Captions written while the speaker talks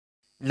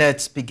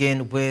Let's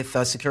begin with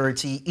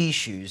security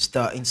issues.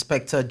 The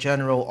Inspector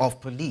General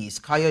of Police,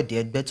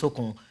 Kayode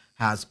Betokun,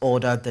 has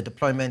ordered the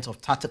deployment of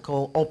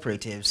tactical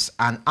operatives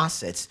and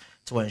assets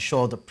to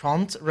ensure the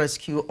prompt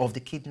rescue of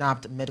the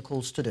kidnapped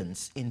medical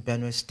students in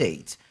Benue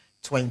State.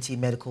 20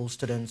 medical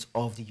students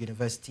of the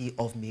University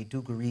of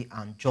Maiduguri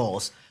and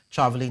Jos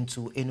traveling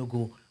to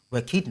Enugu were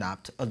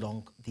kidnapped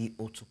along the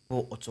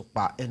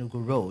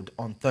Otukpa-Enugu Road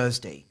on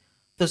Thursday.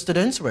 The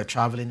students were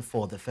traveling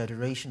for the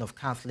Federation of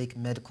Catholic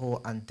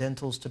Medical and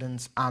Dental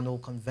Students Annual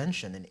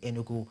Convention in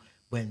Enugu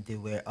when they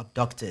were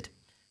abducted.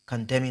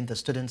 Condemning the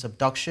students'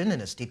 abduction in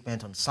a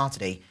statement on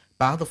Saturday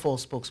by the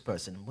force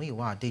spokesperson,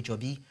 Muyiwa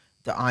Adejobi,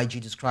 the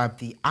IG described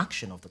the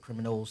action of the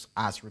criminals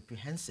as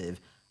reprehensive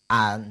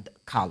and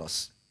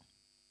callous.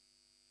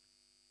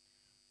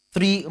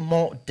 3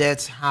 more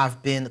deaths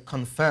have been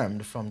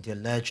confirmed from the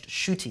alleged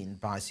shooting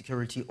by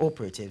security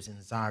operatives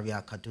in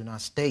Zaria, Kaduna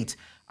State,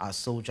 as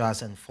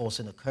soldiers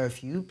enforcing a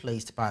curfew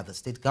placed by the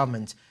state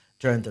government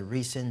during the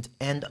recent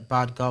End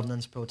Bad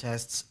Governance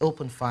protests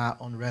opened fire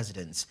on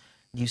residents.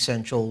 News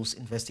Central's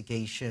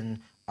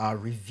investigation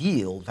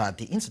revealed that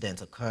the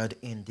incident occurred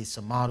in the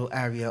Samaro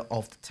area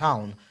of the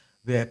town,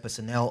 where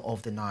personnel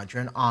of the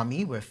Nigerian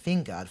army were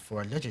fingered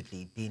for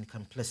allegedly being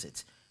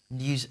complicit.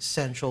 News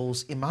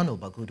Central's Emmanuel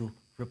Bagudu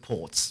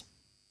reports.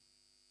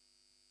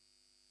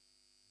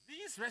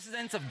 These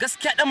residents of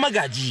Gasket and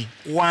Magaji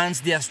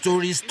want their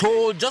stories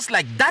told just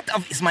like that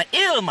of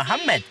Ismail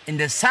Mohammed in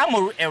the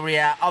Samaru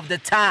area of the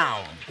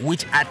town,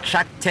 which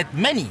attracted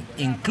many,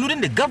 including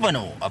the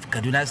governor of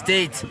Kaduna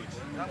State.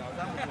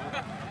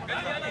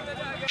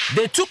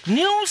 They took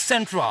News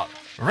Central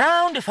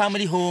round the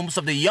family homes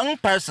of the young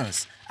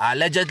persons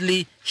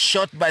allegedly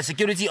shot by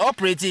security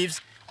operatives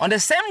on the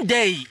same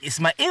day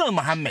Ismail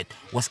Mohammed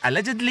was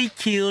allegedly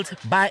killed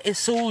by a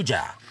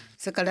soldier.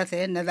 Suka rasa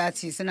yadda za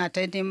su yi suna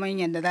ta neman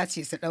yadda za su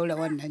yi su ɗaure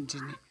wannan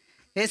jini.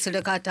 Sai su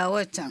rika ta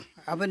waccan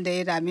abin da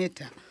ya dame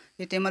ta,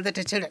 ita maza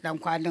ta cire ɗan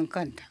kwalin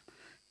kanta,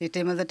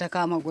 ita maza ta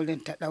kama gurin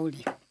ta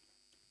ɗaure.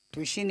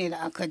 To shi ne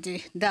da aka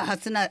je, da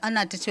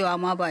ana ta cewa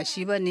ma ba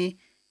shi ba ne,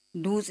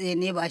 dutse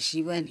ne ba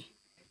shi ba ne.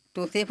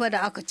 To sai fa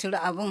da aka cire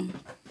abin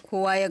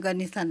kowa ya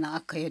gani sannan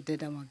aka yadda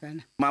da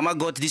magana. Mama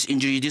got this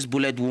injury, this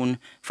bullet wound,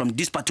 from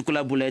this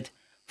particular bullet,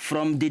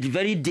 from the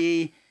very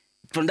day,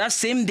 from that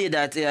same day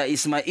that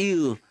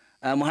Ismail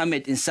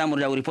Mohammed in Samaru,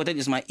 that we reported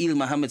Ismail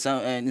Mohammed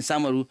in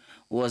Samaru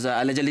was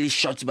allegedly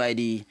shot by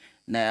the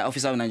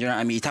officer of the Nigerian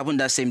Army. It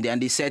happened that same day,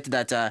 and they said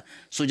that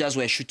soldiers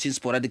were shooting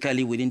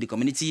sporadically within the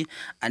community,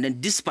 and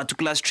then this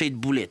particular stray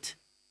bullet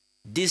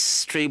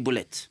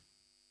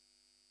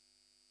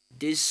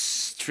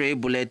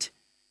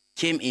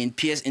came in,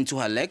 pierced into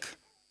her leg,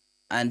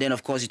 and then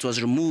of course it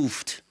was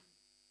removed.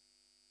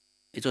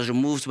 It was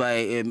removed by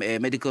a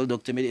medical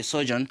doctor, a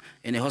surgeon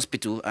in a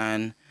hospital,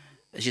 and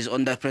she's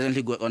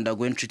presently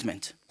undergoing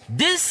treatment.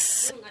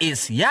 This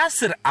is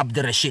Yasser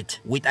Abdurrashid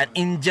with an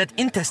injured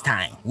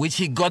intestine, which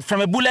he got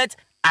from a bullet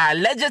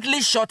allegedly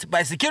shot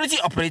by security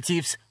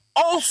operatives.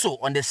 Also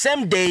on the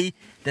same day,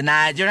 the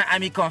Nigerian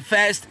army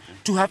confessed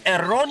to have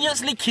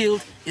erroneously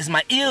killed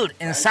Ismail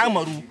in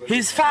Samaru.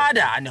 His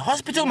father and the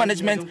hospital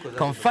management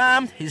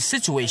confirmed his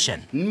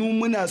situation.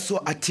 Muna so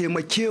a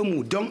taimake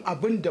mu don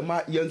abin da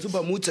ma yanzu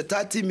ba mu ta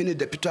 30 minutes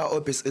da fita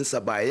office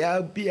ɗinsa ba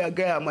ya biya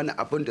gaya mana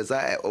abin da za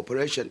a yi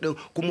operation ɗin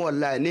kuma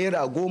wallahi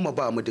naira 10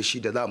 ba mu da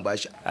shi da za mu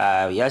bashi.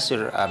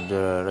 Yasser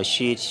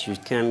Abdurrashid, she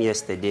came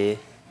yesterday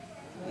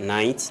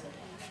night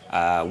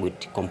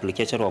with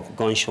complication of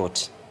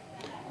gunshot,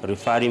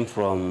 referring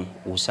from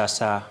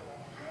Usasa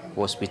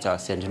Hospital,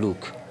 St.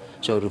 Luke.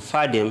 So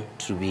refer them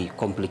to be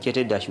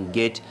complicated that you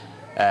get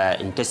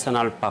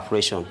intestinal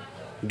perforation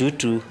due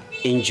to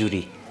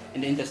injury.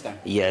 In the intestine?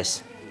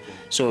 Yes.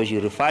 So you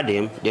refer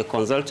them. The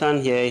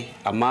consultant here,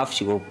 Amaf,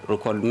 she will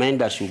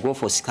recommend that you go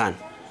for scan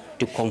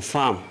to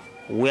confirm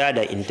where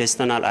the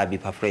intestinal are be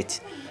perforated.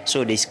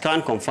 So the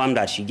scan confirm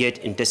that you get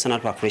intestinal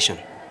perforation.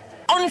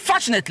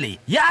 Unfortunately,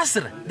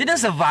 Yasser didn't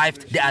survive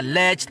the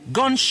alleged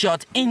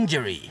gunshot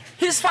injury.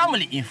 His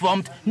family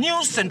informed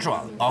News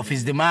Central of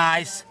his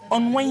demise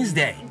on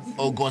Wednesday,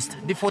 August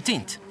the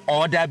 14th.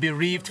 Other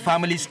bereaved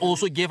families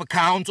also gave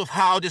accounts of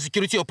how the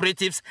security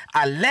operatives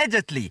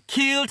allegedly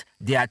killed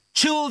their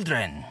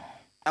children.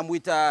 I'm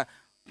with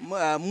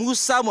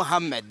Musa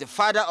Mohammed, the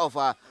father of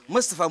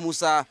Mustafa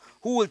Musa,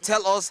 who will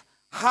tell us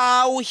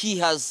how he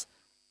has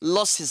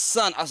lost his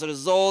son as a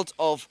result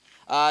of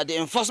the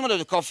enforcement of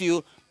the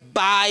curfew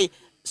by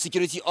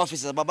security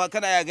officers. Baba,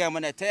 kana ya ga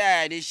mana ta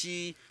yaya ne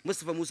shi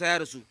Mustafa Musa ya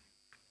rasu?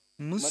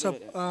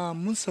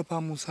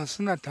 Mustafa Musa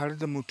suna tare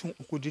da mutum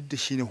uku duk da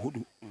shi ne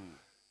hudu.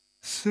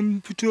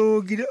 Sun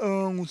fito gida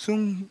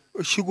sun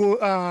shigo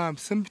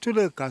sun fito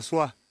daga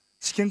kasuwa,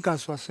 cikin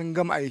kasuwa sun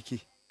gama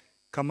aiki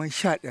kamar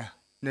 11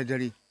 na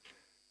dare.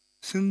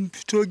 Sun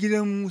fito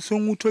gidan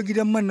sun wuto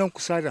gidan man nan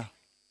kusa da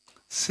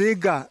sai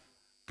ga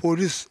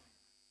police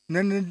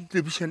nan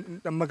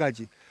division dan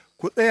magaji.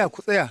 Ku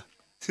tsaya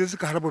sai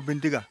suka harba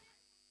bindiga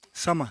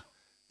sama,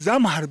 za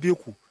mu harbe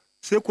ku,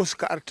 sai ko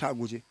suka arta a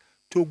guje.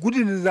 To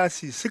gudun za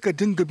su suka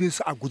dinga bin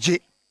su a guje.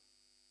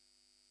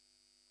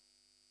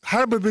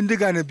 harba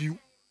bindiga na biyu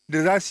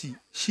da za su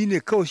shi ne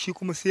kawai shi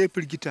kuma sai ya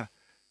firgita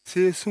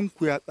sai sun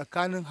kuya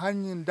tsakanin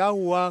hanyar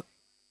dawowa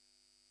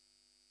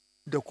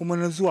da kuma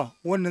na zuwa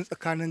wannan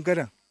tsakanin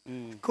gadan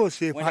kawai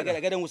sai ya fada.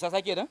 Wani gadan Musa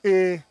sake nan?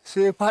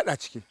 Sai ya fada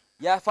ciki.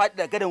 Ya fadi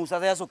da gadan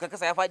Musa ya so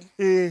kasa ya fadi?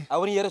 A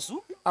wurin ya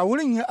rasu? A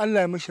wurin ya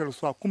Allah ya mishi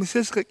rasuwa kuma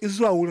sai suka ki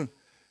zuwa wurin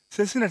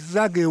sai suna ta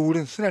zagaye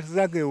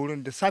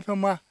wurin da safen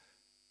ma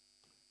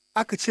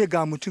aka ce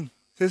ga mutum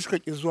sai suka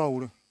ki zuwa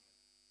wurin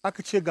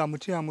aka ce ga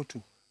mutum ya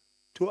mutu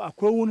to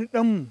akwai wani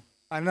ɗanmu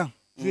a nan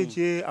zai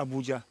je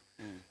Abuja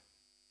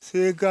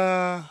sai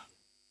ga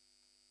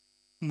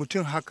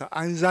mutum haka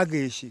an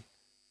zagaye shi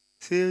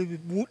sai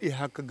buɗe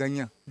haka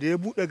ganyen da ya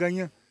buɗe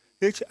ganyen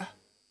ya ce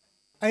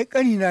ai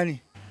ƙanina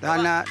ne.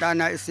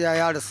 Ɗana Isiya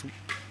ya rasu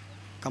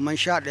kamar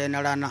 11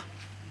 na rana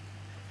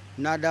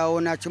na dawo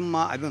na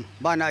cimma abin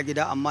ba na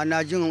gida amma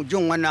na jin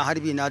wannan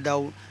harbi na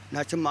dawo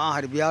na cimma an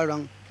harbi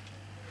yaron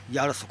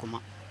ya rasu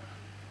kuma.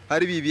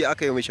 Harbi biyu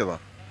aka yi mishi ba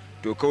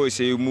to kawai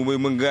sai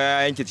mun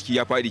ga yanke ciki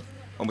ya faɗi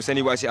ba mu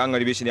sani ba sai an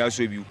harbe shi ne ya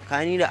so biyu.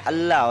 Kani da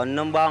Allah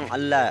wannan bawan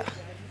Allah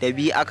da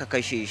biyu aka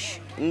kashe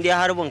shi in dai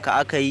harbin ka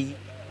aka yi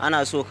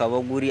ana so ka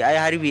bar guri ai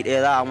harbi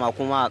ɗaya za a ma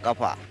kuma a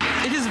kafa.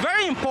 It is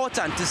very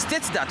important to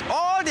state that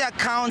all the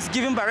accounts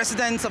given by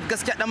residents of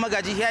Gaskiya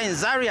Damagaji here in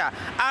Zaria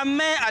are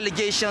mere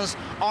allegations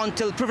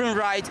until proven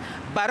right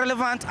by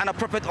relevant and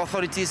appropriate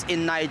authorities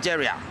in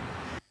Nigeria.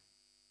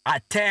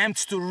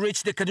 Attempts to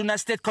reach the Kaduna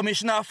State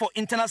Commissioner for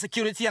Internal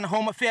Security and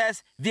Home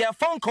Affairs via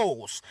phone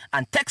calls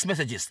and text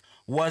messages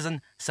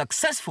wasn't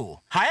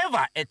successful.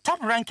 However, a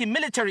top-ranking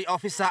military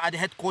officer at the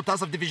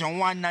headquarters of Division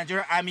 1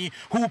 Nigeria Army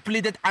who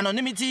pleaded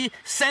anonymity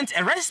sent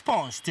a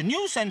response to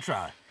News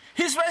Central.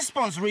 His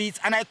response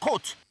reads, and I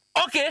quote,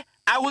 "Okay,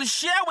 I will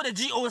share with the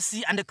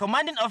GOC and the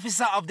commanding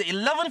officer of the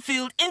 11th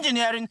Field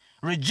Engineering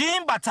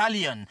Regime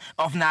Battalion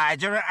of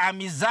Nigeria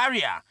Army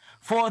Zaria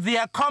for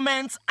their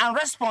comments and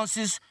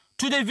responses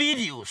to the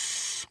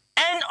videos."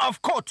 End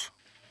of quote.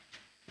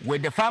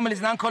 With the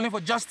families now calling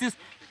for justice,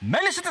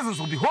 many citizens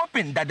will be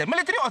hoping that the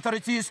military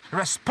authorities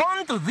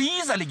respond to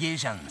these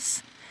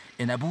allegations.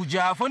 In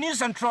Abuja for News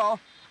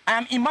Central, I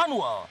am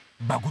Emmanuel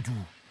Bagudu.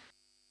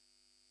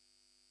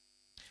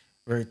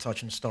 Very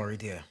touching story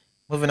there.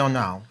 Moving on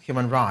now,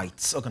 human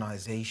rights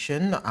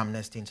organization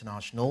Amnesty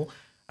International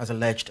has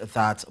alleged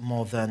that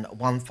more than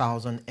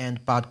 1,000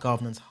 End Bad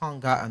Governance,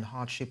 Hunger and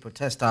Hardship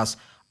protesters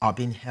are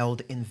being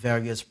held in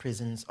various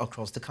prisons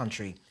across the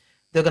country.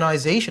 The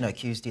organization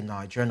accused the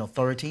Nigerian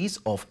authorities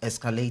of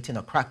escalating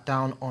a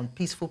crackdown on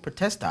peaceful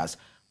protesters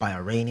by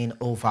arraigning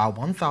over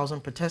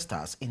 1,000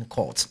 protesters in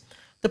court.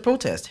 The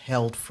protest,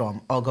 held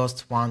from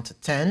August 1 to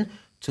 10,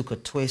 took a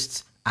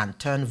twist and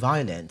turned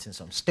violent in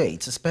some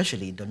states,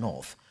 especially in the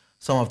north.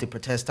 Some of the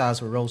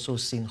protesters were also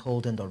seen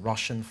holding the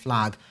Russian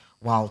flag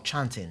while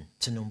chanting,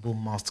 "Tinubu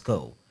must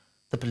go."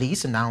 The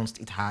police announced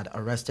it had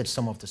arrested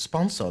some of the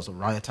sponsors of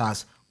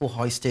rioters who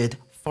hoisted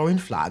foreign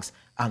flags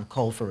and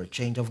called for a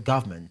change of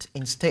government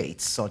in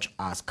states such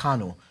as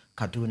Kano,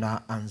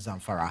 Kaduna and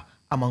Zamfara,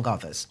 among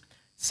others.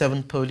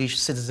 7 Polish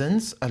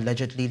citizens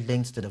allegedly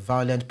linked to the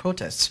violent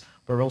protests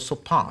were also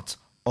part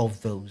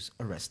of those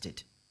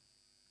arrested.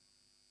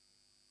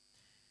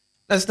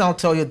 Let's now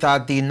tell you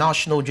that the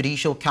National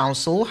Judicial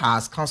Council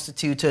has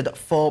constituted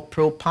 4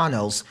 probe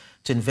panels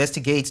to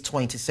investigate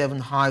 27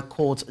 High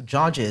Court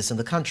judges in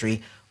the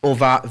country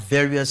over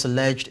various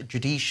alleged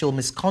judicial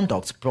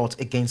misconducts brought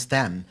against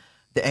them.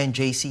 The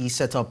NJC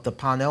set up the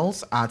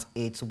panels at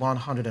its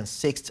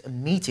 106th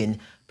meeting,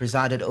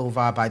 presided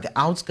over by the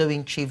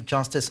outgoing Chief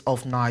Justice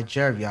of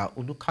Nigeria,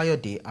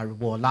 Olukayode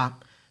Ariwola.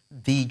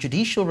 The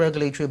Judicial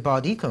Regulatory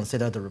Body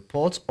considered the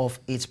report of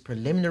its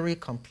Preliminary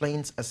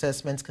Complaints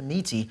Assessment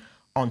Committee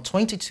on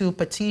 22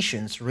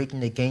 petitions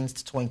written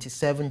against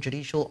 27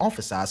 judicial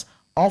officers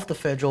of the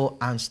federal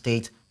and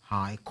state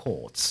high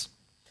courts.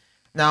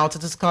 Now, to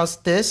discuss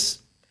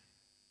this,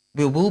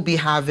 we will be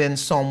having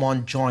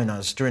someone join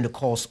us during the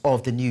course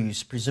of the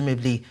news,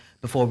 presumably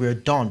before we're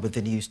done with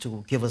the news,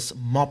 to give us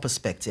more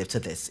perspective to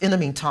this. In the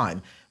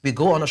meantime, we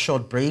go on a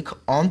short break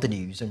on the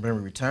news, and when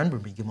we return,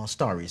 we'll bring you more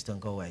stories. Don't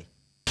go away.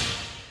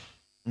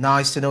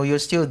 Nice to know you're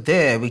still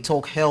there. We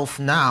talk health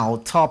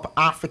now. Top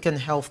African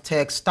health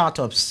tech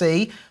startups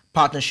say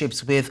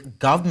partnerships with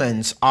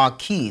governments are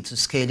key to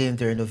scaling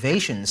their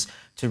innovations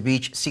to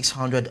reach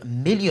 600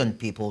 million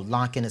people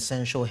lacking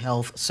essential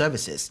health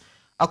services.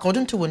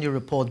 According to a new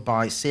report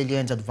by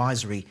Salient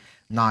Advisory,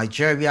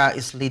 Nigeria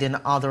is leading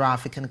other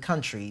African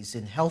countries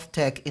in health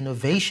tech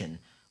innovation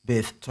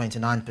with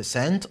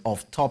 29%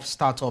 of top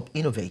startup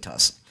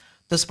innovators.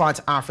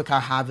 Despite Africa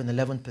having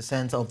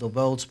 11% of the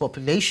world's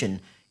population,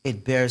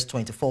 it bears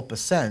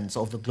 24%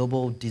 of the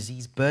global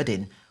disease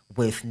burden,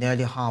 with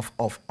nearly half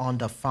of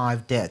under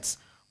 5 deaths.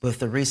 With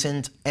the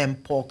recent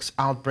Mpox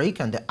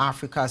outbreak and the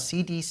Africa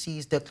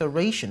CDC's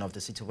declaration of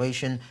the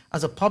situation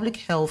as a public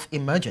health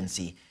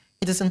emergency,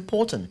 it is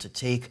important to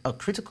take a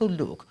critical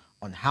look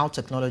on how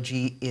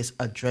technology is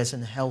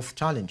addressing health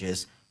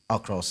challenges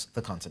across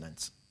the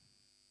continent.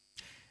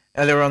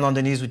 Earlier on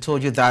the news, we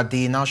told you that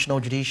the National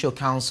Judicial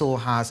Council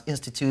has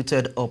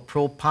instituted a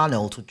probe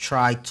panel to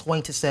try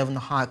 27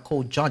 High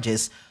Court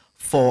judges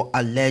for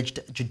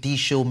alleged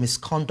judicial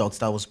misconduct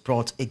that was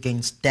brought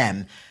against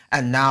them.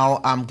 And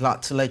now I'm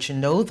glad to let you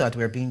know that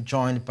we're being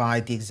joined by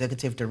the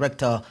Executive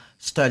Director,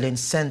 Sterling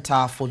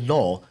Center for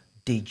Law,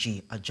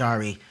 Deji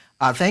Ajari.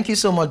 Thank you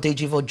so much,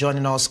 Deji, for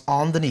joining us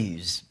on the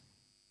news.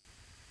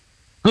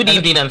 Good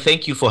evening, and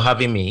thank you for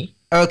having me.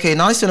 Okay,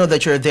 nice to know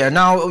that you're there.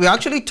 Now, we're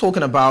actually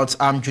talking about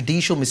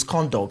judicial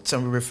misconduct,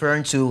 and we're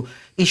referring to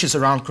issues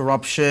around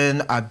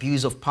corruption,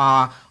 abuse of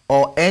power,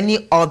 or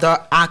any other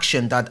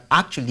action that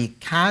actually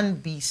can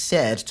be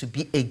said to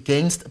be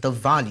against the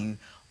value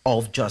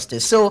of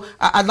justice. So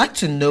I'd like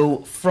to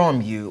know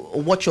from you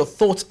what your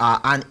thoughts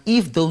are and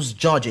if those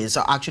judges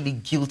are actually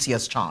guilty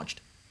as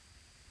charged.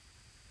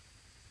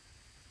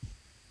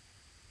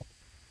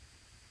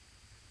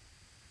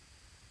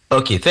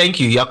 Okay,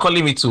 thank you. You're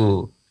calling me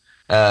to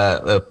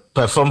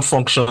perform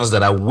functions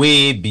that are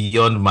way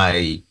beyond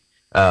my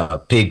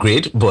pay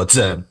grade, but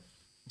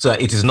so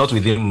it is not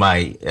within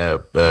my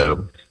it's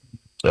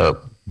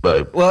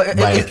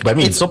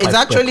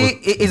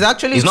actually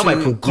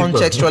to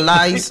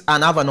contextualize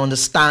and have an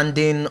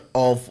understanding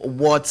of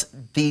what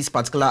these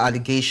particular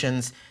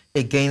allegations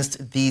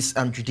against these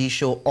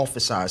judicial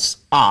officers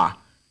are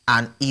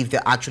and if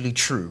they're actually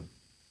true.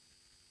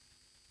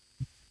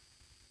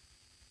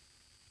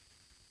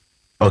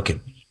 Okay.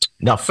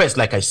 Now, first,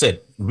 like I said,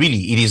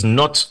 really, it is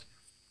not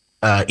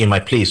in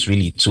my place,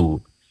 really,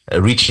 to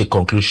reach a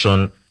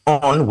conclusion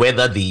on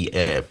whether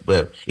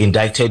the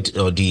indicted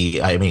or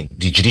the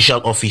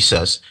judicial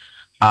officers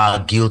are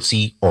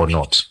guilty or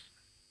not.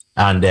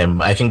 And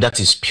I think that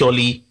is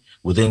purely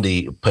within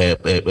the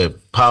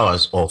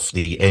powers of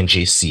the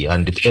NJC.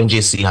 And the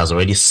NJC has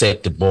already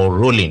set the ball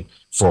rolling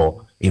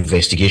for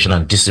investigation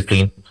and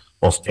discipline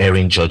of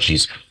erring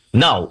judges.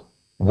 Now,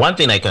 one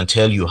thing I can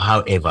tell you,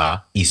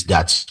 however, is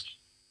that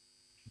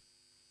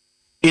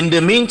in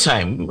the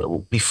meantime,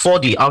 before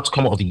the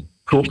outcome of the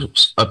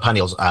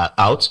panels are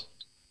out,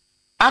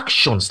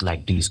 actions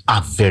like these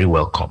are very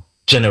welcome,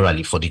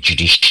 generally, for the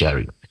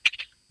judiciary.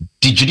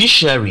 The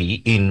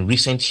judiciary in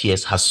recent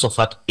years has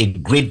suffered a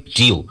great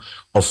deal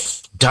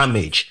of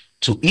damage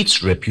to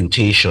its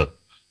reputation.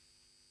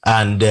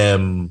 And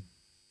as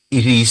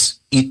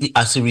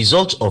a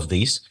result of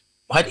this,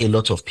 quite a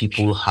lot of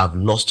people have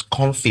lost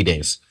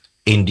confidence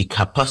in the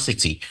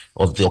capacity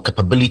of the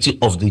capability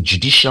of the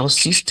judicial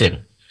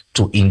system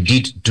to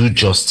indeed do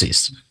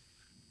justice.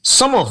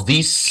 Some of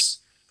these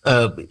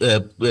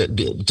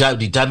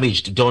the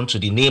damage done to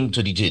the name,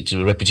 to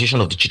the reputation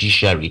of the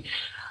judiciary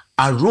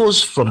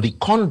arose from the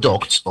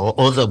conduct or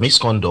other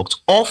misconduct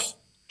of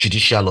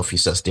judicial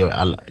officers. There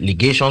are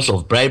allegations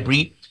of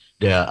bribery,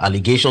 there are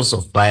allegations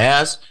of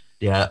bias,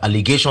 there are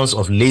allegations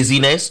of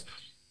laziness.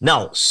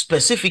 Now,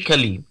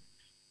 specifically,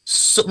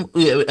 some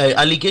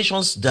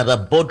allegations that are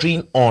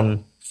bordering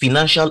on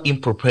financial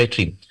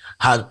impropriety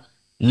have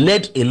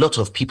led a lot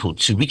of people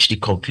to reach the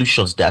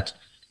conclusions that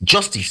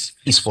justice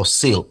is for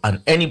sale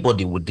and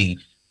anybody with the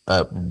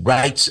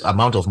right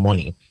amount of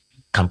money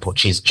can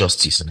purchase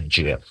justice in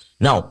Nigeria.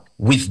 Now,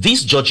 with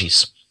these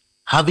judges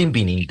having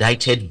been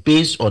indicted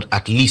based on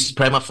at least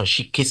prima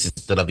facie cases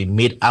that have been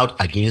made out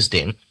against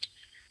them,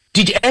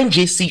 the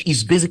NJC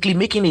is basically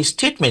making a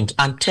statement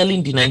and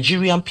telling the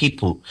Nigerian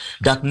people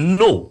that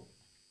no,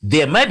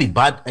 there might be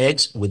bad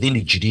eggs within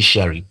the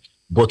judiciary,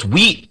 but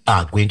we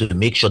are going to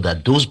make sure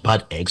that those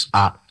bad eggs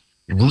are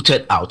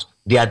rooted out.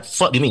 They are,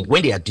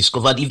 when they are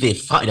discovered, if they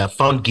are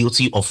found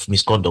guilty of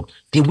misconduct,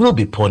 they will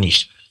be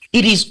punished.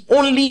 It is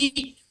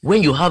only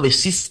when you have a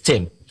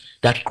system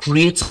that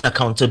creates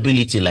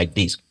accountability like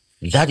this,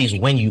 that is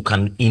when you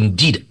can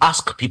indeed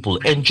ask people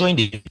and join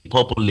the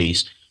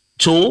populace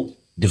to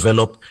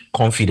develop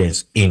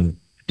confidence in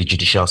the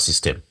judicial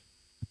system.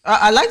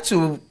 I'd like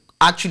to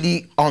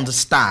actually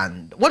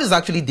understand what is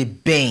actually the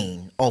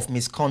bane of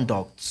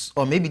misconduct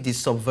or maybe the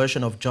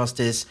subversion of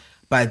justice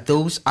by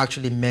those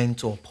actually meant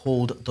to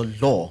uphold the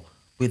law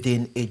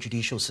within a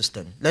judicial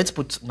system. Let's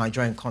put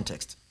Nigeria in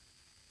context.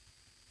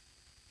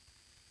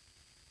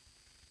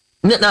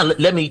 Now,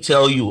 let me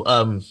tell you,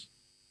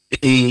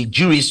 a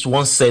jurist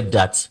once said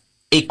that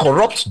a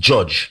corrupt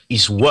judge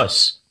is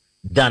worse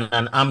than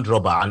an armed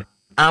robber. An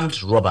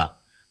armed robber.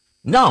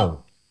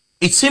 Now,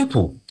 it's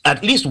simple.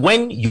 At least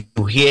when you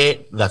hear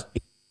that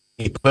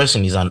a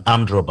person is an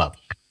armed robber,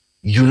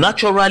 you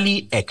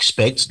naturally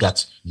expect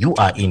that you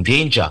are in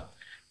danger.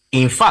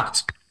 In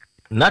fact,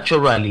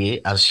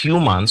 naturally, as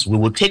humans, we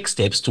will take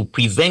steps to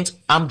prevent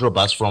armed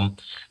robbers from,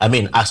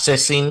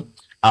 accessing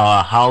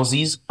our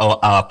houses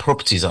or our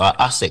properties, our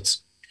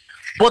assets.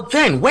 But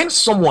then when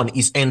someone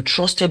is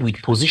entrusted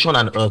with position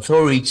and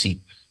authority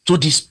to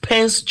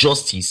dispense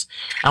justice,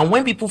 and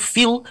when people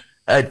feel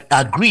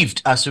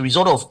aggrieved as a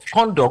result of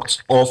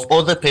conduct of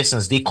other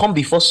persons, they come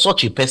before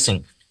such a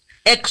person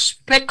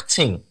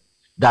expecting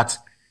that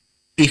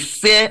a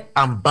fair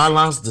and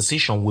balanced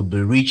decision will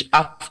be reached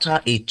after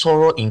a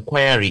thorough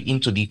inquiry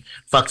into the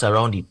facts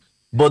around it.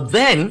 But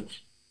then,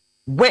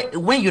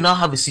 when you now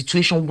have a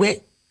situation where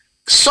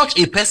such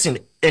a person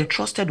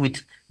entrusted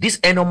with this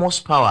enormous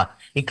power,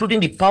 including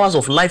the powers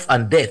of life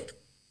and death,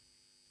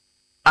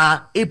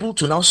 are able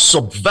to now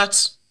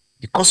subvert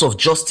the course of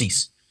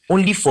justice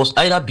only for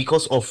either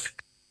because of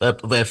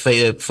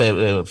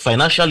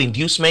financial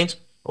inducement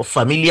or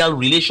familial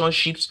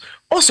relationships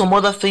or some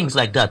other things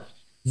like that,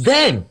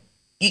 then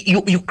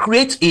you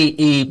create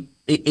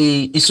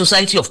a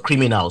society of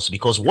criminals,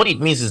 because what it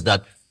means is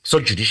that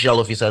such judicial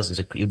officers,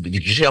 the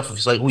judicial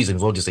officer who is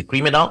involved is a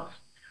criminal.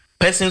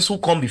 Persons who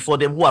come before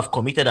them who have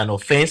committed an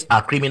offense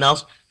are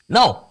criminals.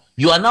 Now,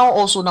 you are now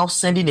also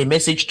sending a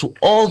message to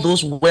all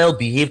those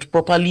well-behaved,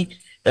 properly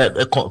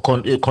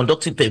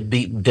conducted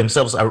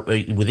themselves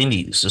within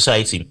the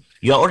society.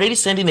 You are already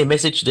sending a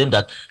message to them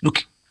that,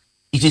 look,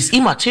 it is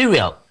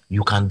immaterial.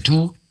 You can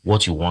do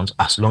what you want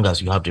as long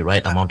as you have the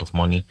right amount of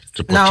money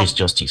to purchase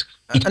justice.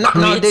 It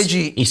creates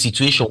a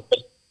situation.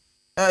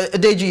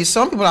 Deji,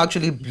 some people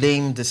actually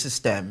blame the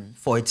system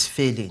for its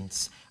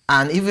failings.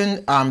 And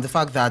even the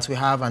fact that we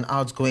have an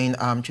outgoing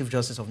Chief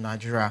Justice of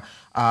Nigeria,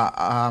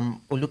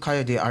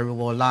 Olukayode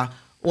Ariwola,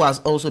 who has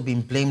also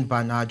been blamed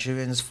by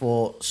Nigerians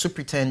for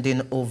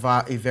superintending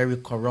over a very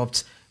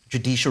corrupt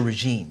judicial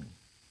regime.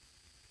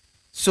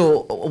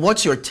 So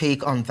what's your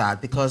take on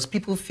that? Because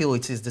people feel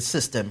it is the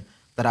system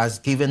that has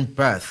given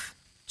birth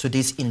to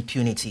this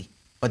impunity.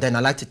 But then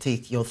I'd like to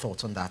take your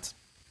thoughts on that.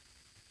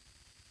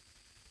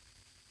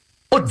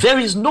 But there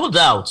is no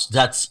doubt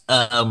that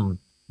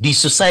the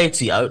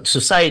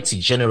society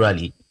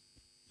generally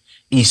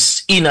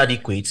is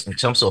inadequate in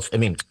terms of,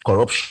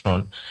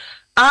 corruption,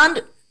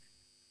 and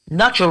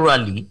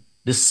naturally,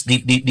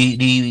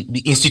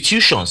 the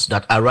institutions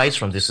that arise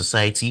from the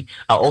society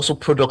are also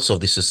products of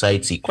the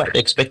society. Quite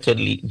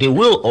expectedly, they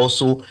will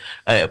also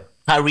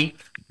carry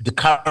the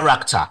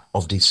character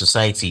of the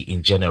society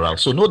in general.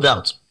 So no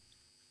doubt.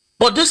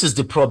 But this is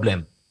the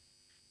problem.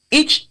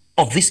 Each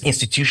of these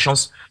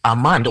institutions are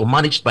manned or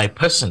managed by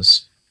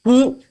persons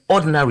who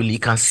ordinarily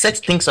can set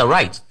things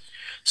aright.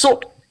 So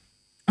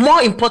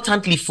more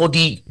importantly for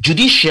the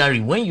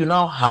judiciary, when you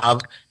now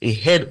have a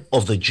head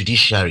of the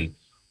judiciary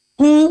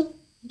who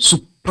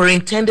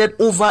superintended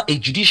over a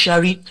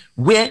judiciary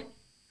where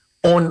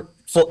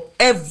for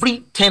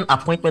every 10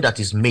 appointment that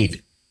is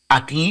made,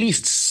 at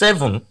least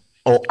 7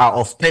 are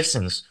of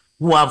persons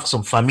who have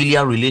some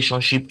familiar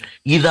relationship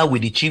either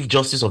with the Chief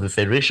Justice of the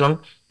Federation,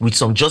 with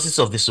some justices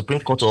of the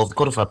Supreme Court or of the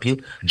Court of Appeal,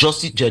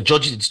 chief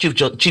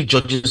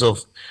judges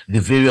of the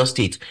various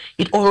states.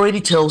 It already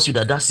tells you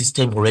that that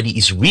system already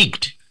is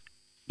rigged.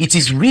 It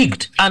is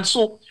rigged. And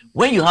so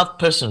when you have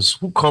persons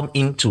who come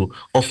into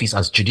office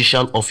as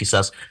judicial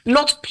officers,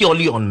 not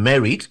purely on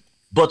merit,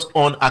 but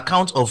on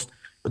account of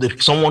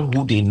someone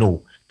who they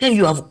know, then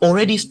you have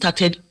already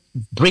started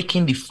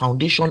breaking the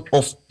foundation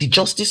of the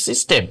justice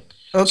system.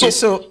 Okay,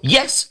 so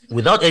yes,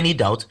 without any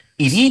doubt,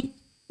 the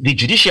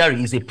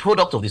judiciary is a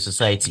product of the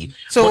society.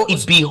 So but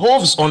it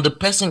behoves on the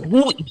person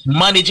who is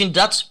managing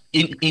that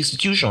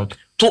institution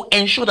to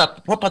ensure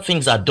that proper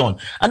things are done.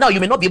 And now you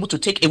may not be able to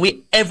take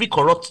away every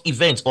corrupt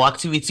event or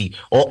activity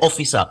or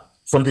officer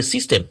from the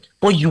system,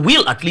 but you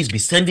will at least be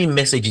sending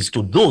messages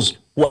to those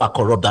who are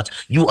corrupt that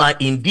you are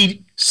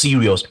indeed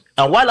serious.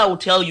 And while I will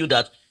tell you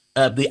that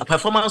the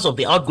performance of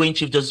the outgoing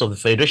Chief Justice of the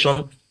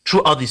Federation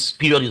throughout this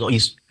period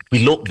is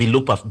below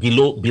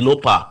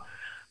par.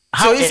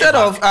 So instead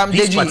of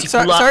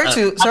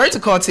Deji, sorry to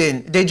cut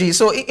in, Deji.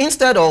 So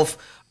instead of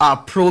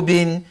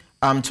probing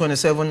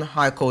 27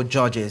 High Court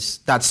judges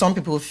that some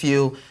people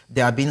feel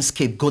they are being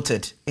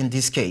scapegoated in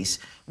this case,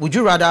 would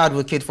you rather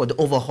advocate for the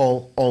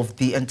overhaul of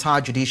the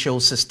entire judicial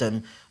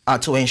system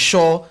to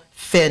ensure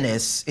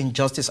fairness in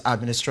justice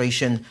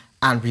administration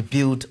and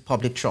rebuild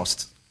public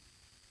trust?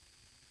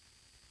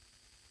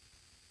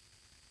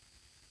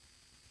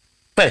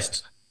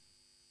 First,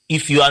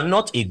 if you are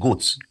not a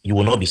goat, you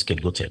will not be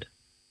scapegoated.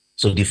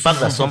 So the fact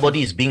that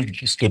somebody is being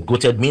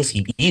scapegoated means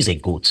he is a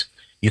goat.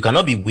 You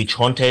cannot be witch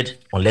hunted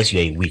unless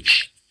you're a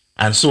witch.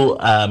 And so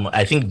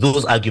I think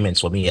those arguments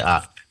for me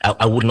are,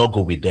 I would not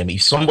go with them.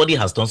 If somebody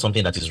has done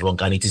something that is wrong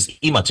and it is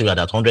immaterial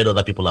that 100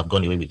 other people have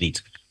gone away with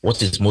it,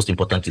 what is most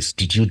important is,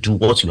 did you do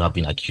what you have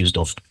been accused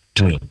of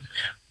doing?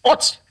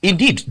 But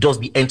indeed, does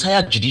the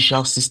entire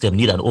judicial system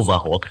need an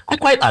overhaul? I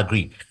quite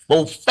agree.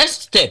 But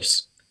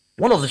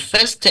one of the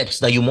first steps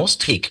that you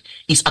must take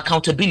is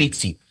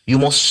accountability. You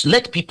must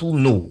let people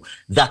know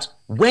that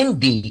when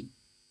they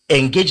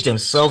engage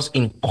themselves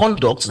in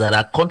conducts that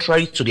are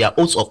contrary to their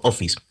oaths of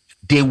office,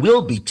 they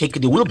will be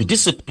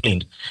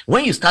disciplined.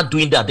 When you start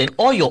doing that, then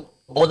all your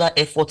other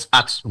efforts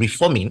at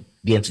reforming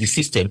the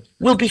system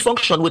will be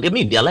functional.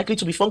 They are likely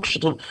to be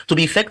functional, to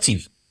be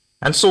effective.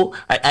 And so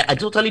I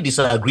totally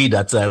disagree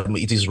that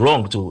it is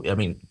wrong to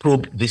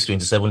probe these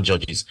 27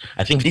 judges.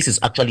 I think this is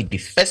actually the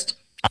first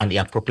and the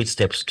appropriate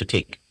steps to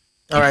take.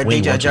 All right,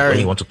 when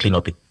you want to clean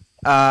up it.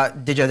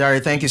 Deji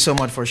Ajari, thank you so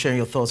much for sharing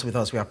your thoughts with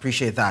us. We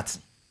appreciate that.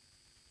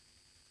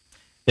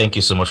 Thank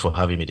you so much for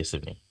having me this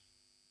evening.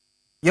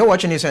 You're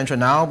watching News Central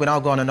now. We now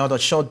go on another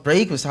short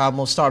break. We still have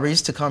more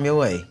stories to come your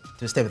way.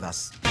 To stay with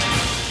us.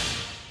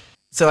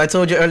 So I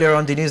told you earlier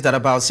on the news that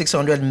about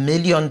 600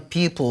 million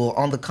people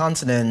on the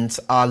continent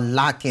are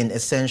lacking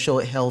essential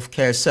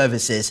healthcare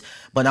services.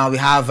 But now we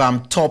have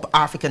top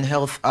African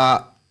health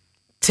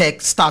tech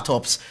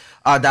startups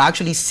that are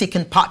actually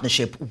seeking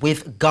partnership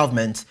with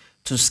government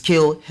to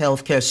scale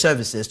healthcare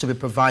services to be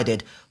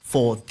provided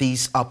for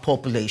this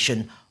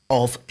population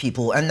of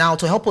people. And now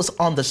to help us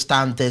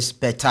understand this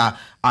better,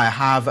 I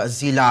have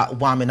Zila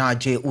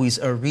Wamenaje, who is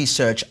a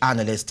research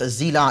analyst.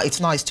 Zila, it's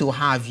nice to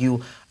have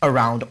you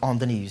around on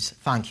the news.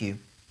 Thank you.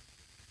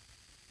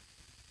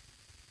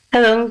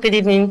 Hello, good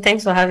evening.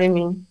 Thanks for having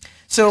me.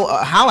 So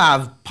how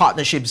have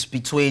partnerships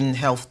between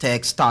health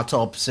tech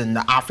startups and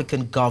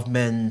African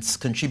governments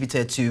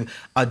contributed to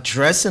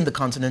addressing the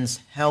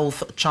continent's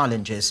health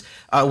challenges?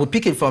 We'll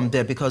pick it from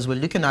there because we're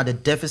looking at a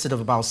deficit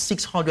of about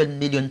 600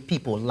 million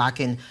people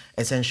lacking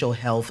essential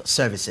health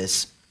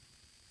services.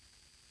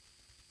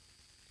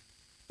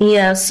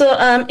 Yeah, so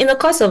in the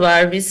course of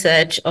our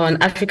research on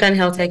African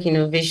health tech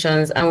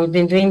innovations, and we've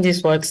been doing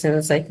this work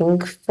since I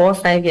think 4 or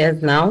 5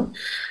 years now,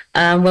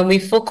 when we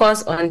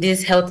focus on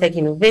these health tech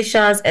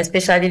innovations,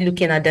 especially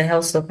looking at the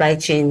health supply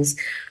chains,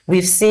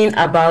 we've seen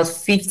about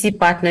 50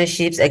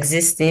 partnerships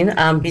existing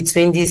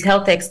between these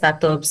health tech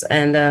startups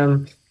and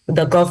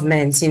the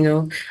government,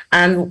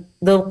 and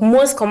the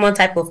most common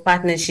type of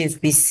partnerships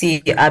we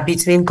see are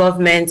between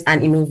government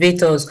and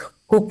innovators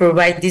who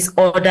provide these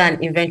order and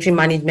inventory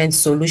management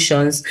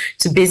solutions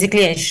to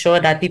basically ensure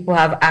that people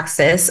have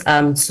access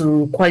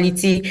to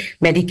quality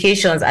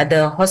medications at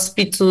the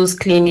hospitals,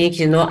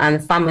 clinics,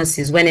 and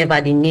pharmacies whenever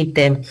they need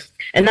them.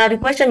 And now the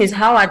question is,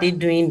 how are they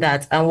doing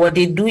that? And what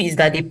they do is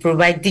that they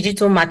provide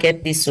digital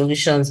marketplace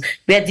solutions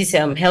where these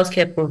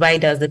healthcare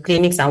providers, the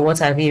clinics and what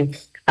have you,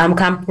 are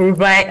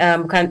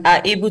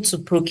able to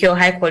procure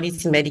high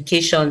quality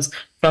medications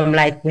from,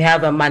 like, we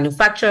have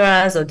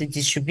manufacturers or the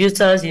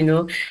distributors,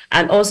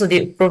 and also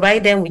they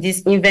provide them with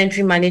this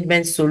inventory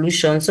management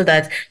solution so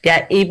that they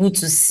are able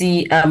to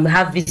see,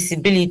 have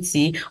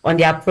visibility on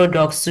their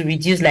products to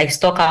reduce like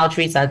stock out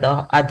rates at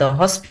the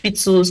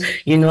hospitals,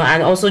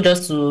 and also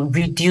just to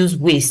reduce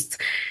waste.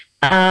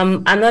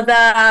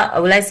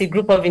 Another, would I say,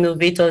 group of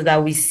innovators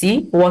that we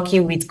see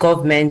working with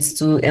governments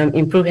to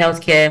improve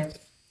healthcare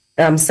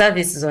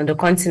services on the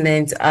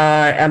continent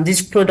are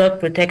these product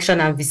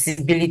protection and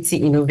visibility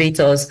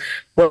innovators.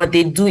 What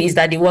they do is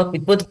that they work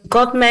with both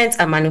governments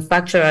and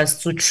manufacturers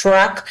to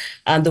track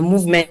the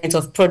movement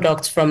of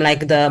products from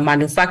like the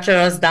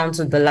manufacturers down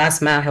to the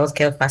last mile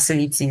healthcare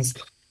facilities,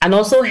 and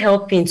also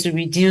helping to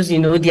reduce,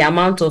 the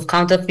amount of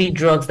counterfeit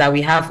drugs that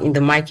we have in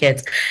the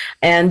market.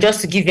 And just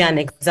to give you an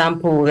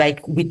example,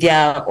 like with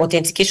their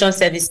authentication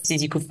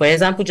services, you could, for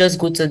example, just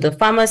go to the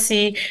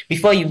pharmacy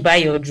before you buy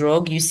your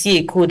drug. You see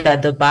a code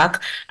at the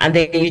back, and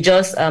then you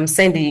just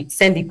send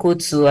the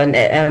code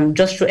to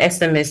just through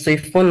SMS to a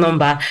phone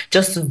number,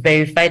 just to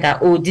verify that,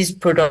 oh, this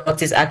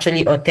product is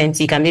actually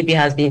authentic and maybe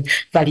has been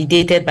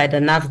validated by the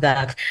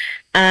NAFDAC.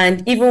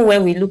 And even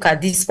when we look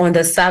at these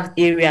underserved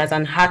areas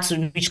and hard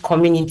to reach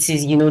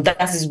communities,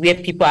 that is where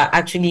people are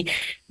actually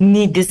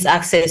need this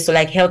access to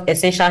like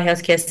essential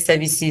healthcare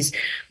services.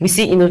 We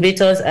see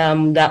innovators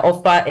that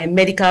offer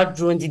medical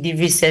drone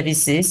delivery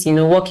services,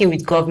 working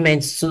with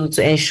governments to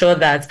ensure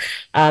that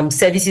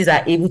services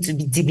are able to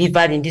be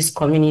delivered in these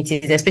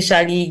communities,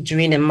 especially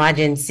during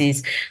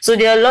emergencies. So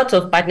there are a lot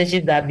of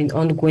partnerships that have been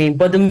ongoing,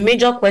 but the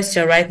major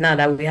question right now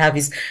that we have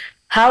is,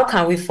 how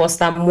can we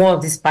foster more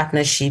of these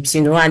partnerships,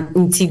 and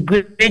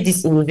integrate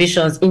these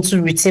innovations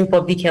into routine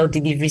public health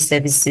delivery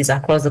services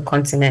across the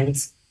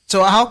continent?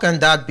 So how can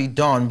that be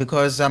done?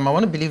 Because I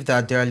want to believe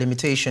that there are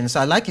limitations.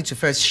 I'd like you to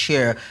first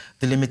share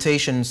the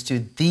limitations to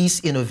these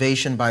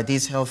innovation by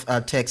these health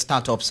tech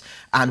startups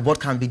and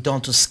what can be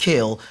done to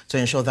scale to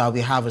ensure that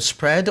we have a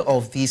spread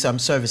of these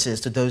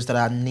services to those that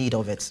are in need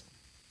of it.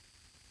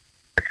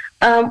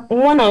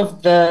 One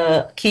of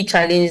the key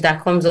challenges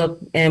that comes up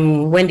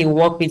when they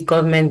work with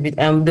government, with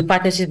the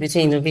partnership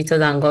between innovators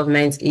and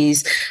governments,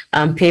 is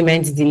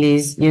payment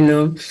delays,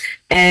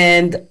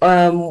 And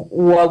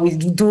what we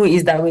do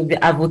is that we'll be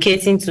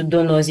advocating to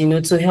donors,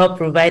 to help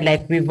provide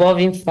like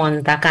revolving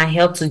funds that can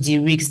help to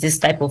de-risk this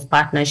type of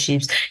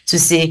partnerships, to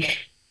say,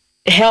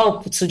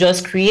 help to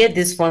just create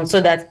this fund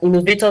so that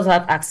innovators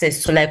have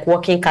access to like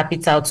working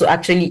capital to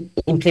actually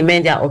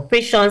implement their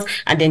operations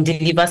and then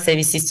deliver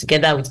services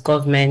together with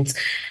government.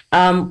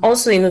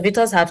 Also,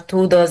 innovators have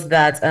told us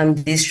that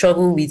they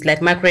struggle with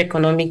like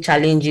macroeconomic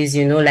challenges,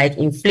 like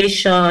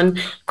inflation,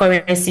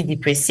 currency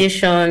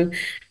depreciation.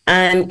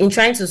 And in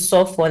trying to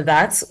solve for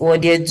that,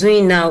 what they're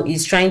doing now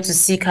is trying to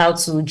seek how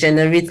to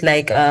generate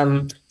like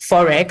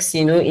Forex,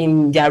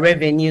 in their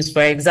revenues,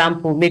 for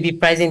example, maybe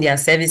pricing their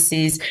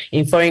services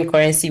in foreign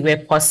currency where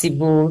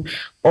possible,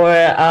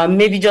 or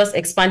maybe just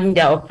expanding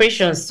their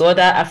operations to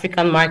other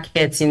African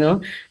markets,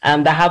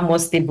 that have more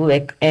stable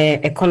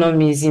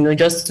economies,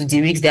 just to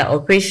de-risk their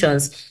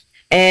operations.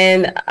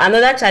 And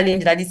another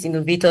challenge that these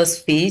innovators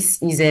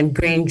face is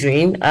brain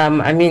drain.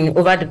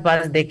 Over the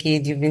past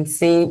decade, you've been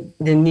seeing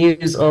the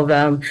news of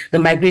the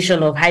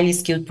migration of highly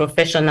skilled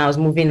professionals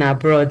moving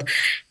abroad,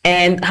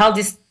 and how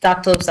this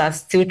startups are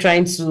still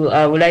trying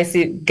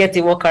to, get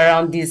a work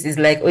around this. Is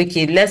like,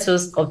 okay, let's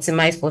just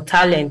optimize for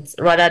talent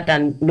rather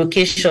than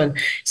location.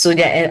 So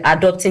they're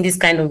adopting this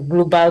kind of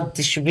global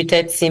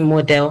distributed team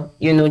model,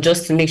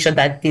 just to make sure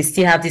that they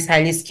still have these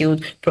highly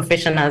skilled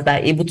professionals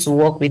that are able to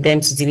work with them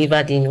to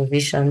deliver the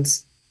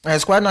innovations.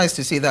 It's quite nice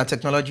to see that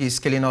technology is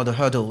scaling all the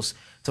hurdles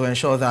to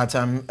ensure that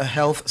a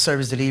health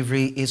service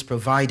delivery is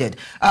provided.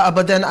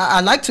 But then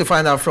I'd like to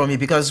find out from you,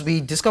 because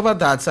we discovered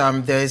that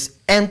there's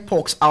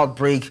Mpox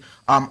outbreak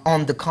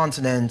on the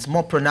continent,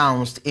 more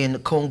pronounced in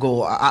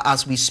Congo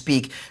as we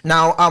speak.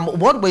 Now,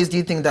 what ways do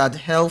you think that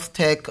health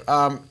tech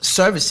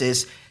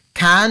services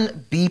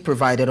can be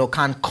provided or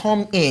can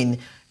come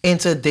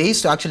into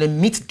this to actually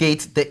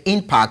mitigate the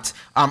impact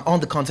on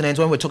the continent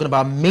when we're talking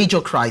about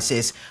major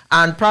crisis,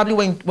 and probably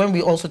when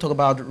we also talk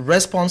about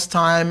response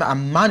time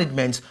and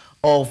management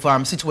of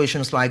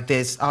situations like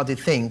this? How do you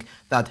think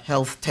that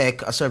health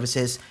tech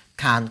services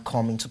can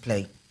come into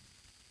play?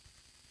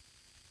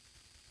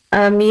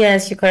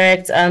 Yes, you're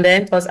correct. The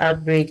Mpox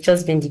outbreak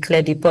just been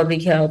declared a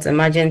public health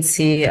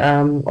emergency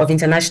of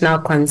international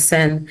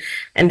concern.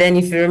 And then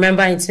if you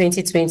remember in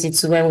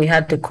 2022, when we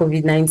had the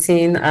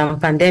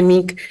COVID-19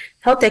 pandemic,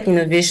 health tech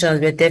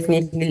innovations were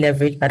definitely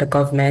leveraged by the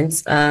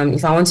government.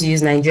 If I want to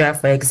use Nigeria,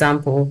 for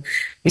example,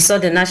 we saw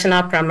the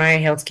National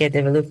Primary Healthcare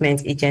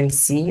Development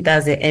Agency,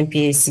 that's the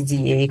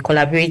NPHCDA,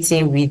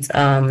 collaborating with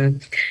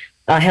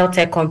a health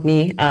tech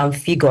company,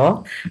 Figure,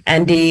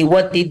 and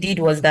what they did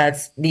was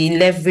that they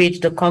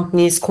leveraged the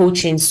company's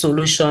coaching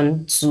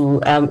solution to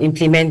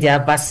implement their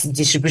vaccine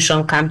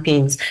distribution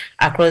campaigns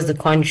across the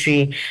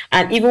country.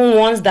 And even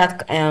once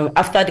that,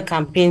 after the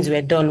campaigns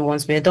were done,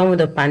 once we're done with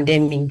the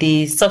pandemic,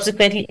 they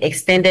subsequently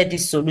extended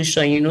this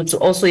solution, to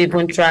also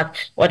even track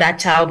other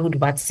childhood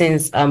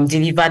vaccines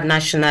delivered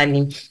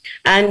nationally.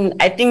 And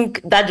I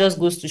think that just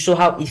goes to show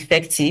how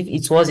effective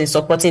it was in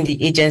supporting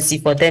the agency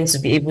for them to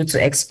be able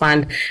to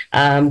expand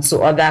to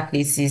other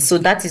places. So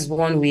that is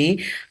one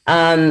way.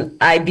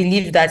 I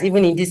believe that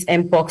even in this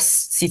Mpox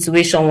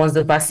situation, once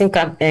the vaccine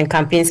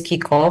campaigns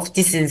kick off,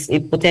 this is a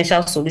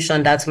potential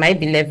solution that might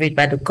be leveraged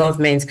by the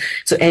government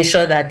to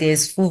ensure that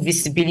there's full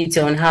visibility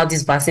on how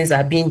these vaccines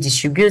are being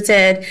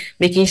distributed,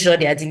 making sure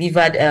they are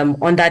delivered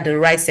under the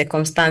right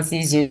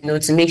circumstances,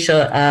 to make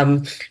sure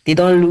they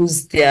don't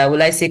lose their,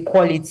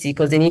 quality,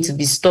 because they need to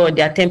be stored.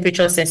 They are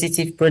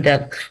temperature-sensitive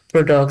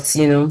products,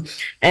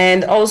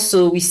 And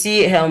also, we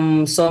see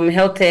some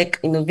health tech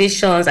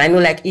innovations. I know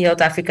like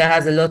eHealth Africa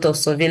has a lot of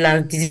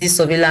disease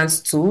surveillance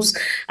tools,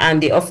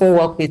 and they often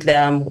work with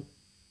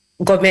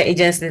government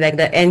agencies like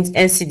the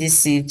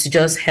NCDC to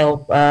just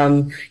help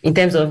in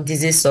terms of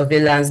disease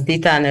surveillance,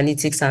 data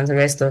analytics, and the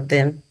rest of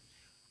them.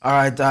 All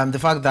right, the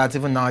fact that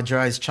even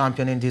Nigeria is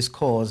championing this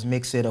cause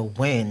makes it a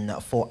win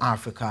for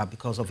Africa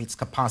because of its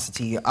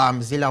capacity.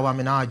 Zilawa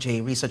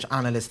Minaje, research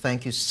analyst,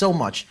 thank you so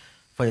much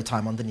for your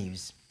time on the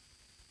news.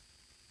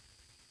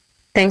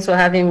 Thanks for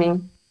having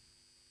me.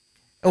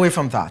 Away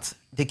from that,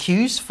 the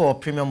queues for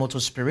premium motor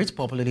spirit,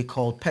 popularly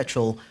called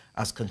petrol,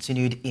 has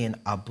continued in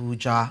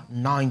Abuja,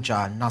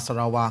 Niger,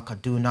 Nasarawa,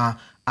 Kaduna,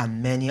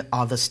 and many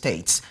other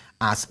states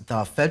as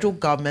the federal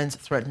government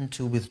threatened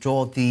to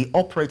withdraw the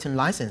operating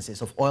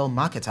licenses of oil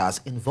marketers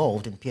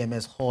involved in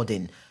PMS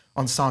hoarding.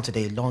 On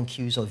Saturday, long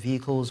queues of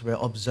vehicles were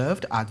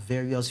observed at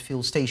various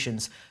fuel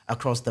stations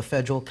across the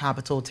Federal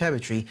Capital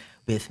Territory,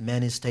 with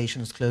many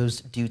stations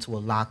closed due to a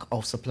lack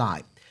of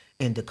supply.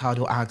 In the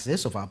cardio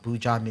axis of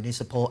Abuja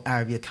Municipal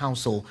Area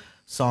Council,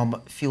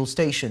 some fuel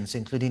stations,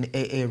 including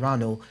AA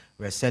Rano,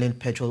 were selling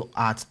petrol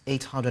at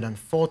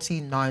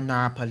 849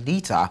 naira per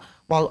litre,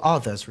 while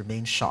others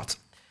remained short.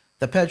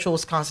 The petrol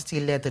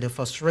scarcity led to the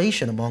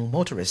frustration among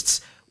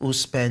motorists who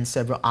spent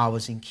several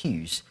hours in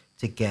queues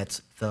to get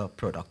the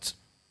product.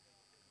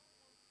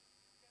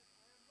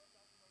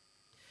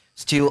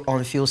 Still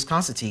on fuel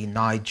scarcity,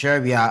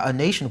 Nigeria, a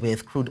nation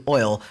with crude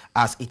oil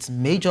as its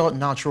major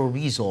natural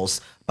resource,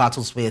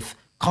 battles with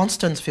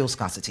constant fuel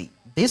scarcity.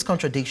 This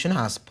contradiction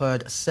has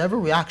spurred several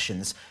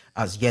reactions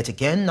as yet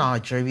again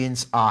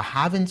Nigerians are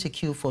having to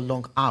queue for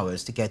long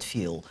hours to get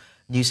fuel.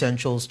 News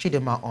Central's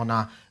Chidema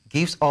Ona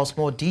gives us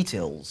more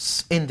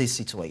details in this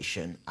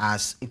situation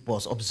as it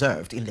was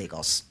observed in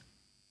Lagos.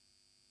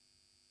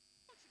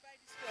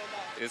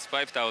 It's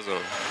 5,000.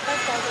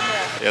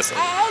 5,000 Yes, sir.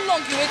 How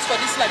long do you wait for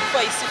this line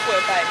before you see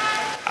fuel buy?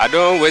 I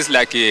don't waste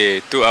like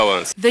 2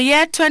 hours. The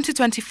year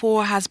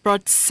 2024 has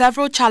brought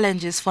several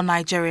challenges for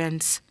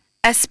Nigerians,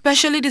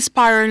 especially the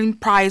spiraling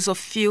price of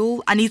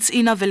fuel and its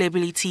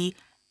unavailability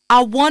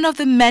are one of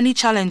the many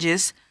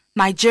challenges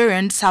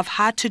Nigerians have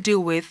had to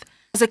deal with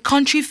as the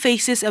country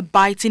faces a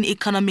biting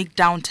economic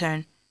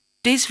downturn.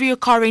 This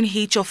recurring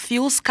hitch of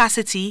fuel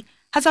scarcity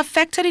has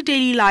affected the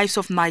daily lives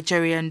of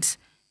Nigerians,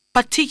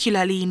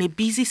 particularly in a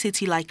busy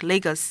city like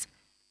Lagos,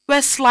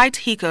 where slight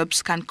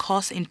hiccups can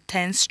cause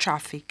intense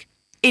traffic.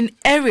 In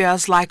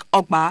areas like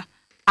Ogba,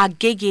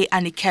 Agege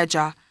and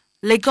Ikeja,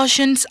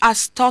 Lagosians are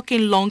stuck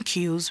in long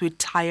queues with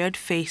tired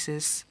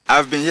faces.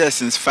 I've been here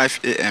since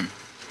 5 a.m.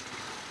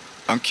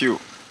 on queue,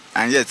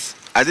 and yet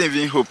I didn't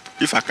even hope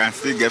if I can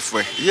still get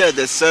fuel. Here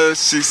they sell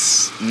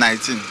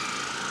 619.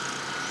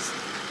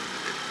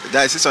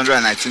 That is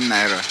 619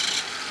 naira.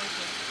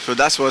 So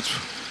that's what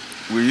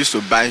we used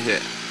to buy here.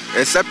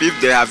 Except if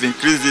they have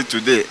increased it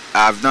today,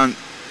 I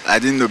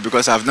didn't know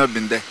because I've not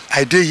been there.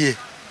 I did here.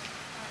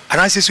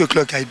 Around 6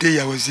 o'clock, I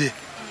was here.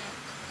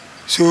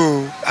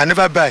 So I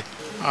never buy.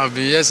 I've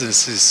been here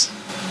since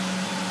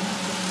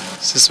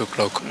 6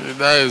 o'clock.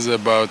 That is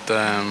about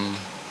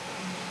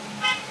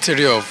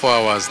 3 or 4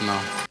 hours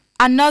now.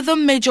 Another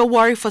major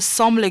worry for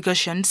some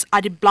Lagosians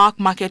are the black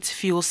market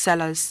fuel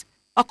sellers.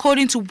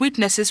 According to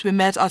witnesses we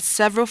met at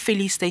several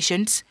filling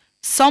stations,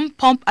 some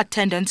pump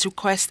attendants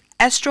request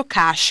extra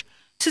cash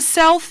to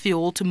sell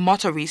fuel to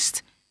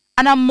motorists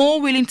and are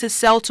more willing to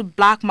sell to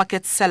black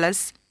market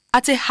sellers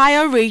at a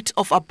higher rate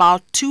of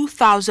about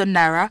 2,000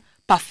 naira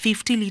per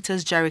 50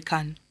 liters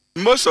jerrycan.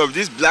 Most of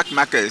these black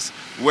markets,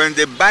 when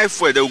they buy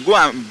fuel, they'll go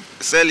and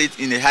sell it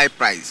in a high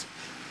price.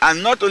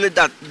 And not only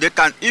that, they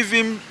can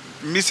even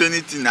miss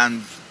anything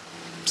and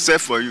sell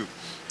for you.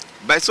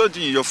 By so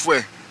doing, your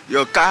fuel,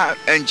 your car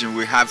engine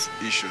will have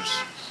issues.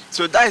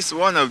 So that is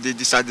one of the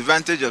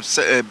disadvantages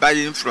of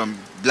buying from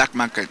black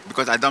market,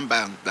 because I don't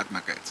buy on black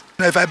market.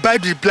 If I buy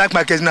the black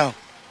market now,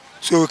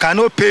 so you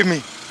cannot pay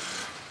me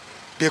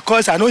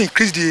because I don't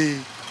increase the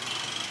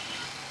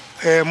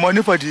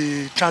money for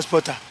the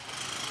transporter.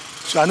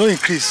 So I don't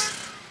increase.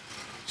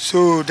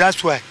 So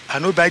that's why I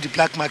don't buy the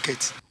black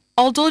market.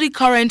 Although the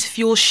current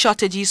fuel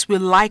shortages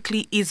will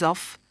likely ease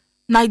off,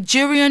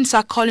 Nigerians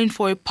are calling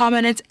for a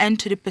permanent end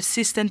to the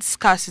persistent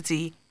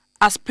scarcity,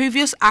 as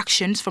previous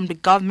actions from the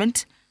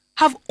government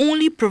have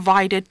only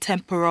provided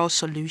temporal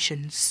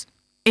solutions.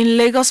 In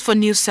Lagos for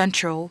News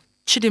Central,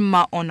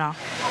 Chidinma Ona.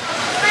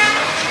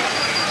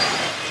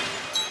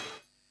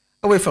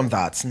 Away from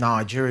that,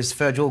 Nigeria's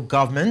federal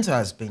government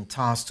has been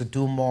tasked to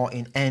do more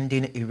in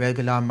ending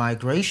irregular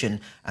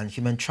migration and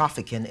human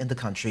trafficking in the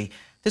country.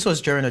 This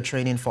was during a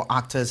training for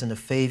actors in the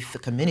faith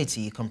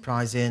community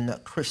comprising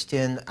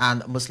Christian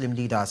and Muslim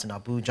leaders in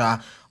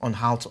Abuja on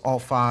how to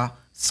offer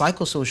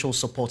psychosocial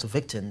support to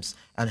victims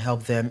and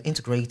help them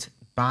integrate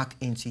back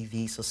into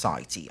the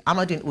society.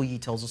 Amadine Uyi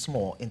tells us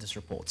more in this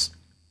report.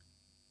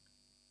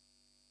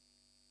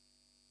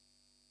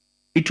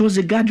 It was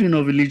a gathering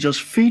of religious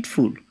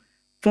faithful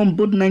from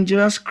both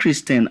Nigeria's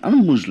Christian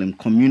and Muslim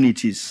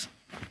communities.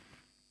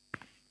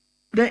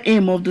 The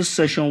aim of the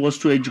session was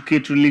to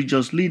educate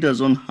religious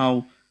leaders on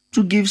how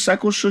to give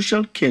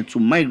psychosocial care to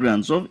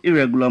migrants of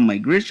irregular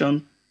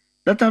migration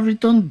that have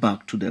returned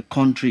back to their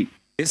country.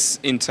 This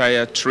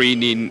entire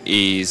training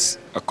is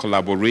a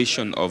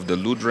collaboration of the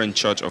Lutheran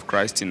Church of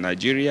Christ in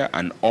Nigeria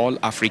and All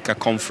Africa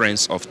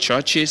Conference of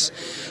Churches,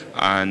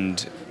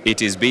 and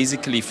it is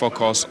basically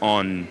focused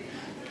on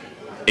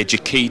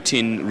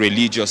educating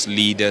religious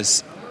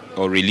leaders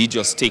or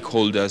religious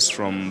stakeholders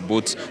from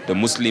both the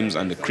Muslims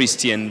and the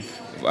Christian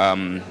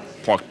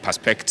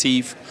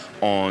perspective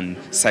on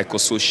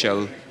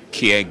psychosocial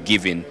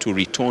caregiving to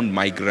return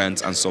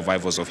migrants and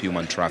survivors of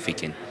human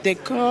trafficking. The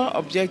core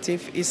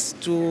objective is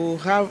to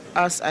have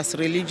us as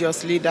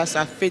religious leaders,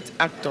 as faith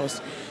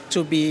actors,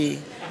 to be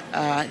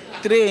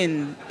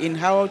trained in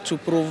how to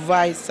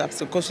provide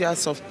psychosocial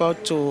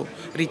support to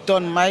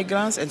return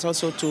migrants and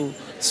also to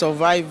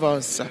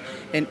survivors,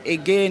 and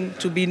again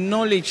to be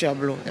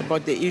knowledgeable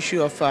about the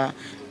issue of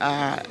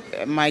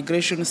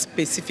migration,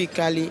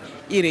 specifically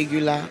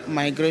irregular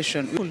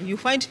migration. You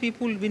find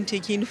people being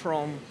taken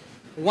from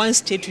one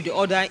state to the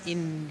other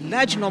in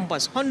large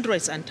numbers,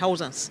 hundreds and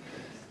thousands,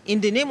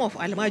 in the name of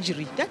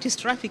Almajiri. That is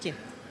trafficking.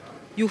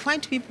 You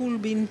find people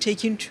being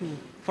taken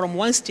from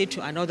one state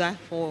to another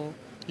for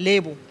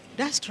labor.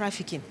 That's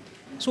trafficking.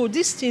 So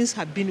these things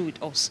have been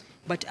with us,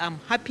 but I'm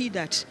happy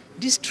that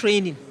this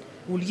training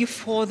will give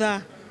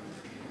further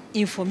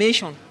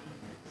information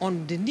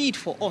on the need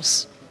for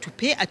us to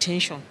pay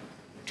attention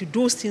to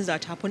those things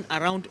that happen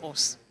around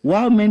us.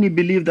 While many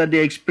believe that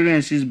their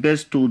experience is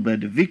best told by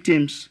the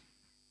victims,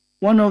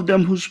 one of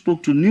them who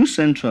spoke to News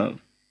Central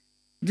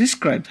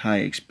described her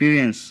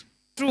experience.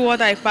 Through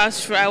what I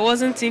passed through, I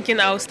wasn't thinking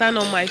I would stand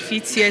on my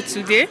feet here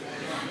today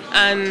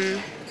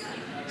and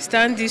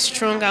stand this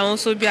strong and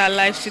also be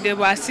alive today,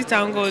 but I still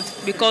thank God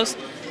because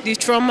the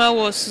trauma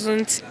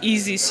wasn't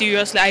easy,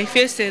 seriously. I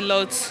faced a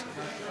lot.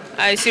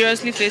 I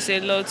seriously faced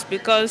a lot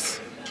because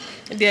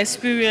the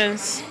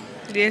experience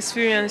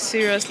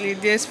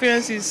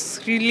is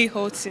really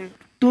hurting.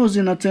 Those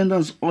in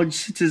attendance urge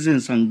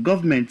citizens and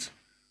government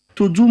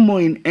to do more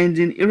in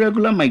ending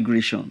irregular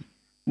migration,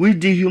 which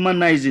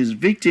dehumanizes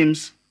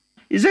victims,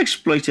 is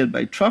exploited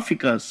by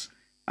traffickers,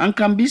 and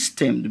can be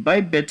stemmed by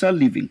better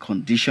living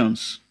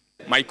conditions.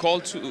 My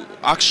call to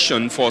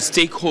action for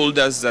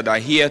stakeholders that are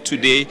here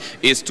today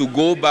is to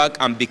go back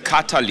and be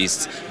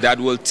catalysts that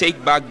will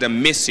take back the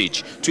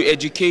message to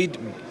educate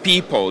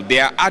people,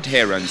 their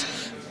adherents,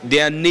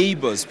 their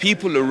neighbors,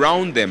 people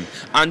around them,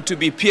 and to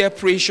be peer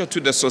pressure to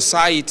the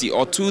society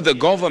or to the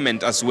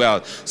government as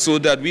well, so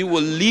that we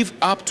will live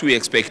up to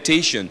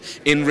expectation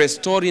in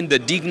restoring the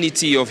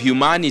dignity of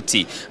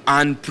humanity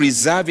and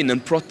preserving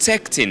and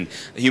protecting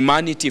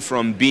humanity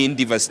from being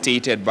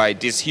devastated by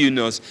these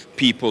heinous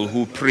people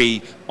who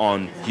prey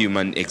on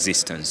human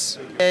existence.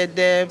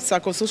 The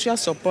psychosocial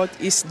support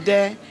is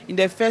there in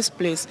the first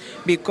place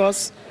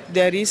because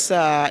there is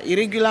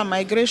irregular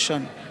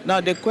migration. Now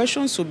the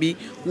question should be,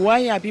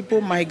 why are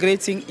people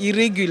migrating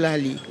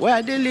irregularly? Why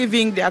are they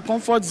leaving their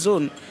comfort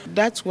zone?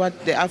 That's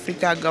what the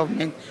African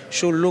government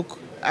should look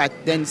at,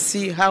 then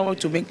see how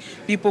to make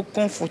people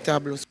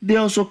comfortable. They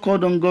also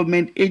called on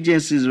government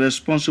agencies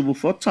responsible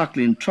for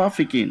tackling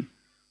trafficking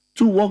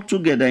to work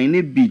together in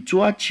a bid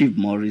to achieve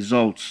more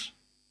results.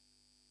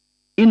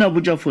 In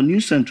Abuja for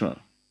News Central,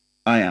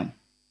 I am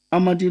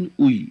Amadine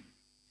Uyi.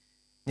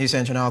 News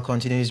Central now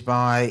continues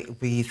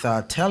with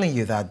telling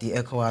you that the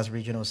ECOWAS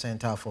Regional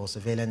Center for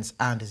Surveillance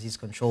and Disease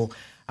Control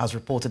has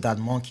reported that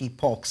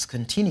monkeypox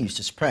continues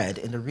to spread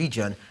in the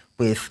region,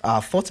 with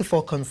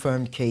 44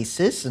 confirmed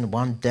cases and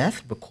 1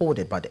 death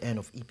recorded by the end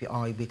of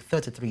EPI Week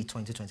 33,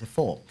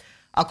 2024.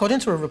 According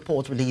to a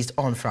report released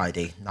on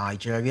Friday,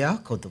 Nigeria,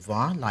 Côte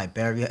d'Ivoire,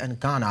 Liberia and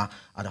Ghana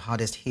are the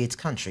hardest hit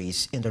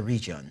countries in the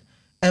region.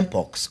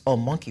 Mpox or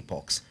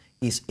monkeypox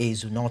is a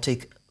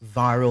zoonotic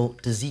viral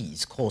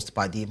disease caused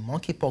by the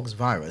monkeypox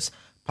virus,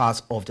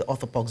 part of the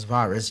orthopox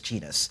virus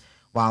genus.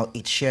 While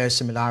it shares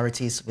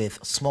similarities with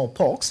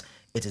smallpox,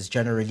 it is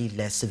generally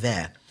less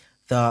severe.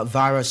 The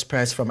virus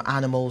spreads from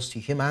animals to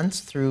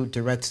humans through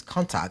direct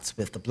contact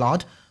with the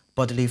blood,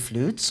 bodily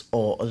fluids,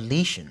 or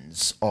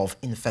lesions of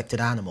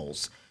infected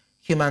animals.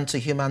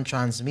 Human-to-human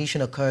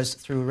transmission occurs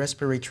through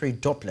respiratory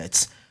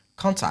droplets,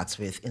 contact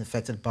with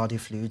infected body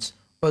fluids,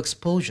 or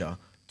exposure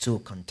to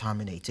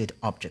contaminated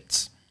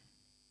objects.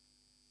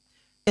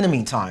 In the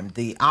meantime,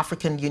 the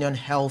African Union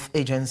Health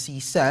Agency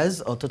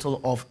says a total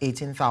of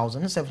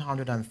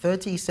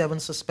 18,737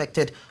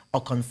 suspected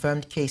or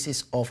confirmed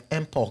cases of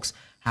Mpox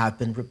have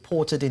been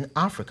reported in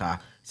Africa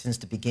since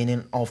the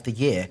beginning of the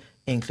year,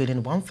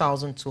 including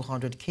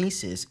 1,200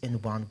 cases in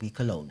 1 week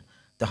alone.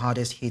 The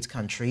hardest hit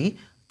country,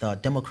 the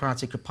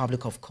Democratic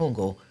Republic of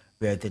Congo,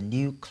 where the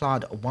new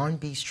Clade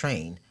 1B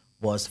strain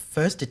was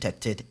first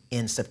detected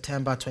in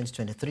September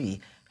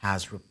 2023,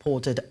 has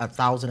reported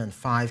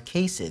 1,005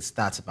 cases.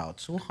 That's about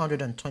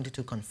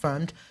 222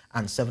 confirmed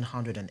and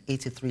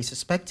 783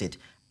 suspected,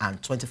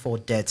 and 24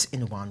 deaths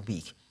in 1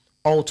 week.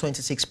 All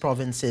 26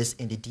 provinces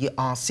in the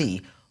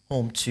DRC,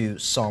 home to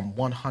some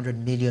 100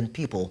 million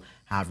people,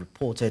 have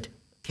reported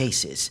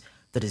cases.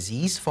 The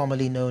disease,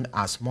 formerly known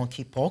as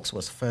monkeypox,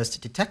 was first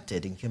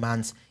detected in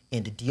humans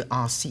in the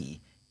DRC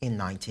in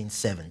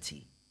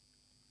 1970.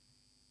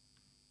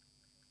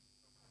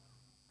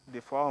 Des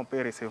fois, on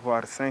peut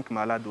recevoir 5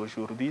 malades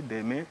aujourd'hui,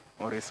 demain,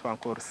 on reçoit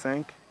encore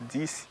 5,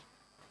 10,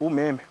 ou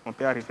même, on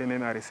peut arriver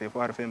même à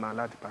recevoir 20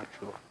 malades par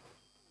jour.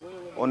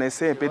 On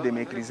essaie un peu de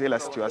maîtriser la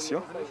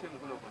situation.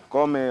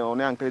 Comme on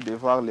est en train de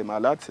voir les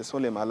malades, ce sont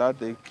les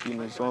malades qui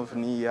nous sont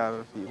venus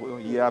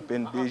il y a à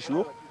peine 2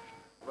 jours.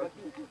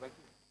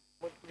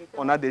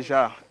 On a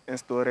déjà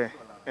instauré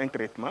un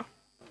traitement,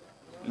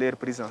 leur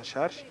prise en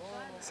charge,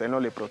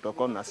 selon le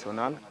protocole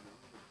national,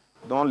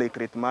 dont le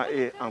traitement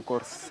est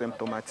encore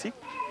symptomatique.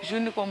 Juu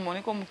niko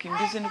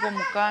mkimbizi, niko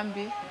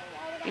mkambi,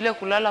 ile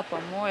kulala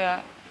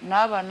pamoja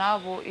na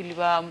nabo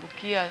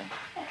iliwaambukia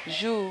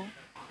juu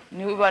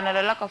ni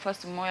wanalala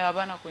kafasi moja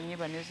abana kwenye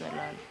banaweza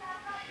lala.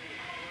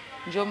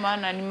 Ndio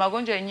maana ni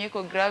magonjwa yenye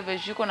iko grave,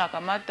 jiko na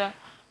kamata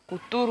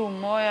kuturu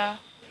moya,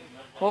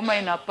 homa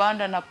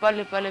inapanda na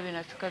pale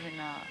vinafika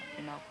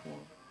vinakuwa.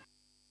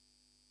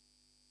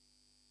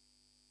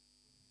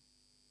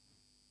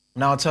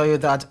 Now I'll tell you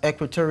that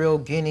Equatorial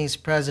Guinea's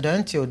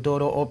President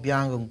Teodoro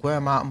Obiang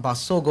Nguema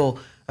Mbasogo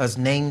has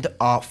named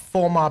our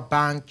former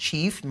bank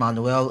chief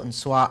Manuel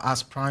Nsua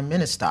as Prime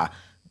Minister.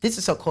 This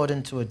is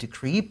according to a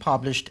decree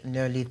published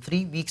nearly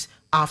 3 weeks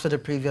after the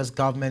previous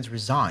government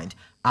resigned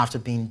after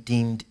being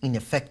deemed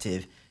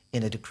ineffective.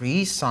 In a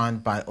decree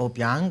signed by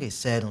Obiang, it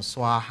said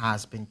Nsua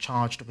has been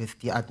charged with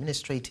the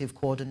administrative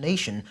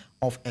coordination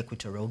of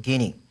Equatorial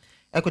Guinea.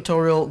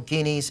 Equatorial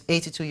Guinea's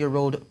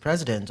 82-year-old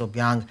President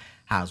Obiang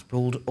has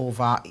ruled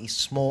over a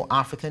small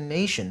African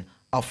nation,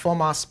 a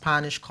former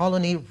Spanish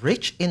colony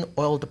rich in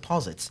oil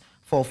deposits,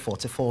 for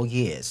 44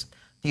 years.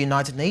 The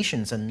United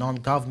Nations and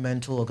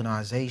non-governmental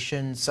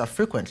organizations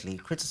frequently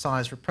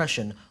criticize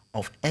repression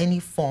of any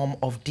form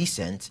of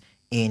dissent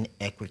in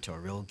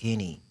Equatorial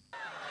Guinea.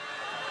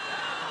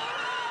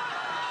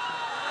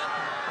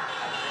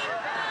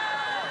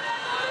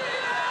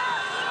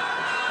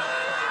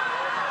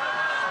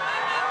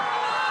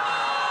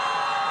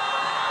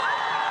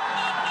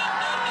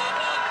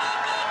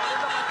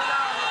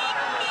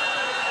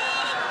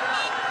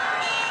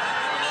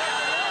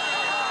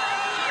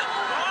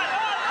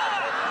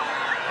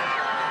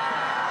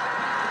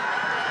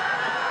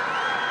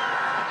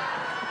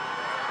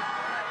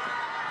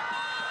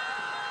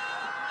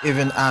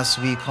 Even as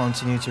we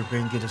continue to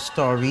bring you the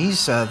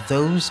stories,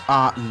 those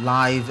are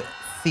live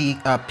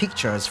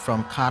pictures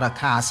from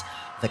Caracas,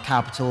 the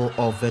capital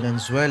of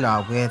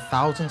Venezuela, where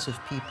thousands of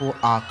people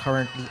are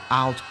currently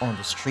out on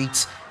the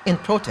streets in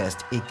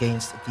protest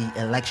against the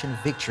election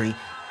victory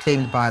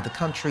claimed by the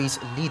country's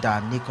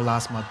leader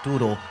Nicolas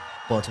Maduro,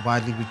 but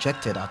widely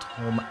rejected at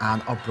home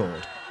and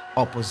abroad.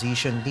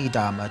 Opposition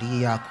leader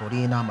Maria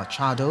Corina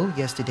Machado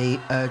yesterday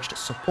urged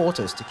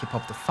supporters to keep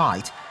up the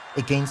fight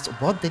against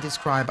what they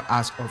describe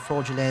as a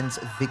fraudulent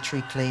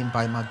victory claimed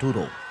by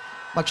Maduro.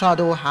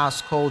 Machado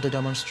has called the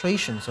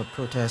demonstrations a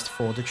protest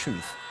for the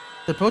truth.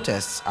 The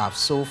protests have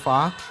so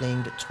far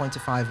claimed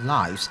 25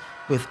 lives,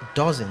 with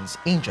dozens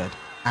injured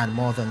and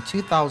more than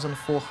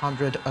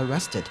 2,400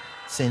 arrested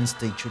since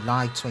the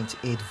July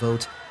 28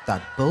 vote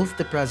that both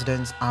the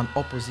president and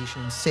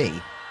opposition say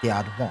they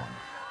had won.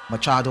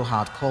 Machado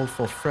had called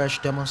for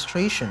fresh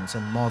demonstrations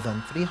in more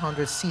than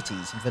 300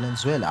 cities in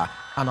Venezuela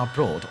and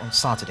abroad on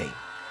Saturday.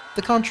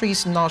 The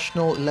country's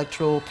National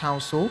Electoral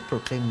Council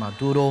proclaimed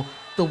Maduro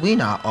the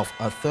winner of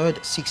a third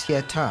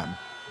 6-year term,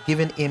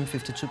 giving him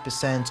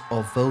 52%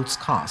 of votes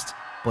cast,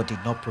 but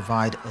did not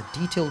provide a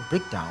detailed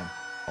breakdown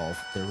of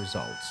the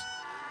results.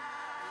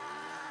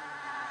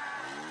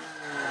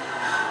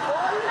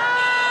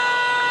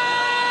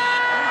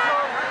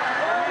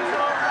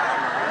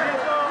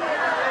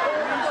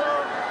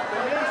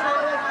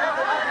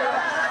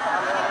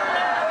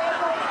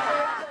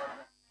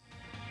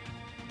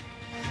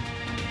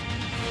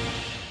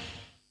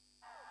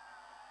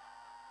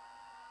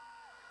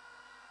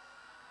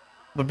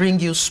 We bring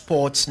you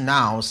sports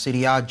now.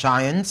 Serie A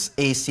giants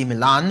AC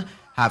Milan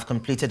have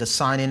completed the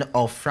signing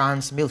of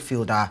France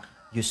midfielder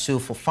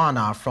Youssouf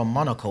Fofana from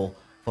Monaco.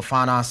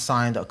 Fofana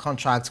signed a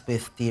contract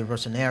with the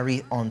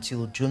Rossoneri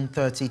until June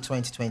 30,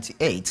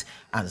 2028,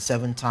 and the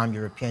 7-time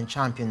European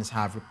champions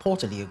have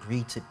reportedly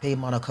agreed to pay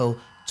Monaco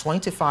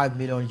 25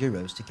 million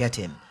euros to get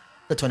him.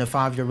 The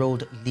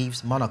 25-year-old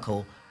leaves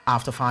Monaco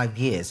after 5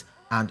 years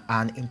and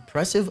an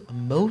impressive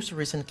most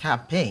recent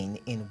campaign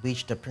in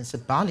which the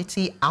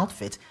Principality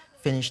outfit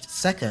finished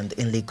second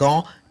in Ligue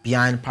 1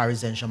 behind Paris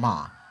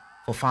Saint-Germain.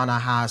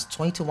 Fofana has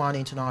 21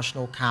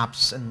 international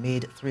caps and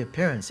made 3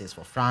 appearances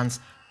for France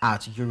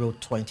at Euro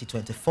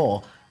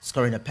 2024,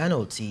 scoring a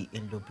penalty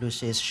in Le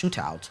Blues'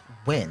 shootout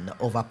win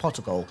over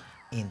Portugal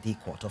in the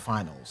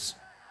quarterfinals.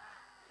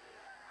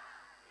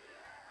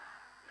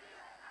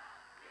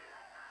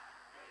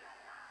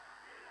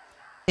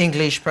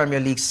 English Premier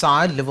League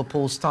side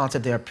Liverpool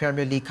started their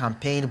Premier League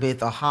campaign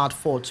with a hard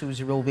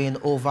 4-2-0 win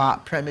over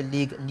Premier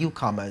League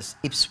newcomers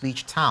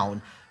Ipswich Town.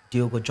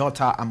 Diogo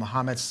Jota and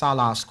Mohamed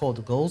Salah scored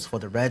the goals for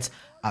the Reds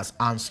as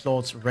Arne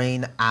Slot's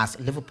reign as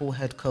Liverpool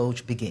head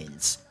coach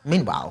begins.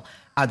 Meanwhile,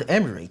 at the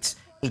Emirates,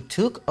 it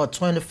took a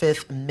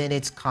 25th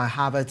minute Kai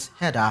Havertz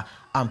header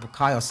and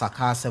Bukayo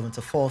Saka's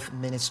 74th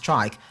minute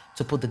strike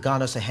to put the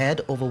Gunners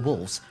ahead over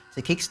Wolves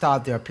to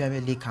kickstart their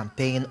Premier League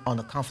campaign on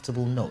a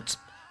comfortable note.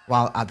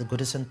 While at the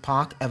Goodison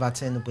Park,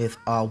 Everton, with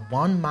a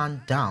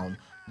one-man down,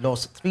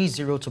 lost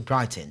 3-0 to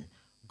Brighton.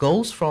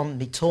 Goals from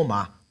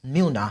Mitoma,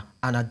 Milner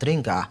and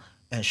Adringa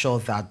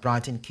ensured that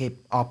Brighton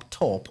kept up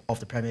top of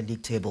the Premier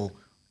League table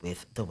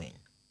with the win.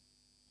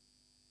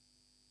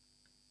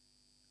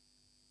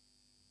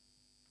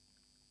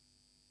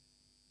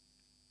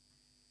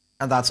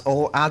 And that's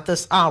all at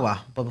this hour.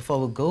 But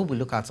before we go, we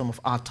look at some of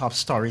our top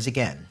stories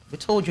again. We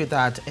told you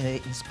that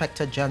an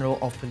Inspector General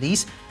of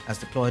Police has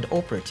deployed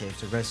operatives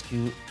to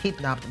rescue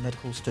kidnapped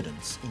medical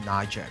students in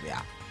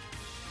Nigeria.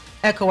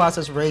 ECOWAS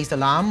has raised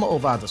alarm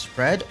over the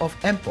spread of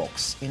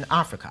Mpox in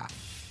Africa.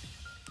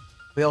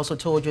 We also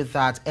told you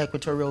that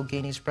Equatorial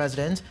Guinea's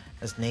president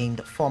has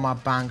named former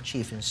bank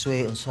chief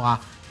Manuel Nsua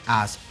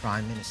as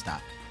Prime Minister.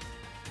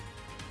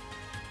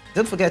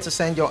 Don't forget to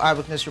send your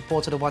eyewitness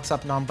report to the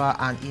WhatsApp number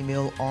and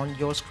email on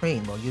your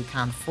screen, or you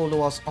can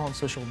follow us on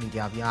social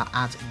media. We are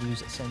at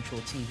News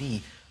Central TV.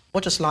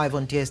 Watch us live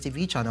on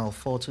DSTV channel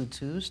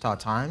 422, Star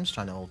Times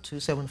channel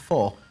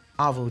 274,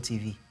 Arvo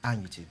TV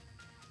and YouTube.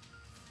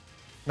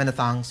 Many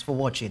thanks for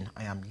watching.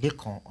 I am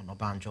Lekan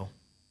Onabanjo.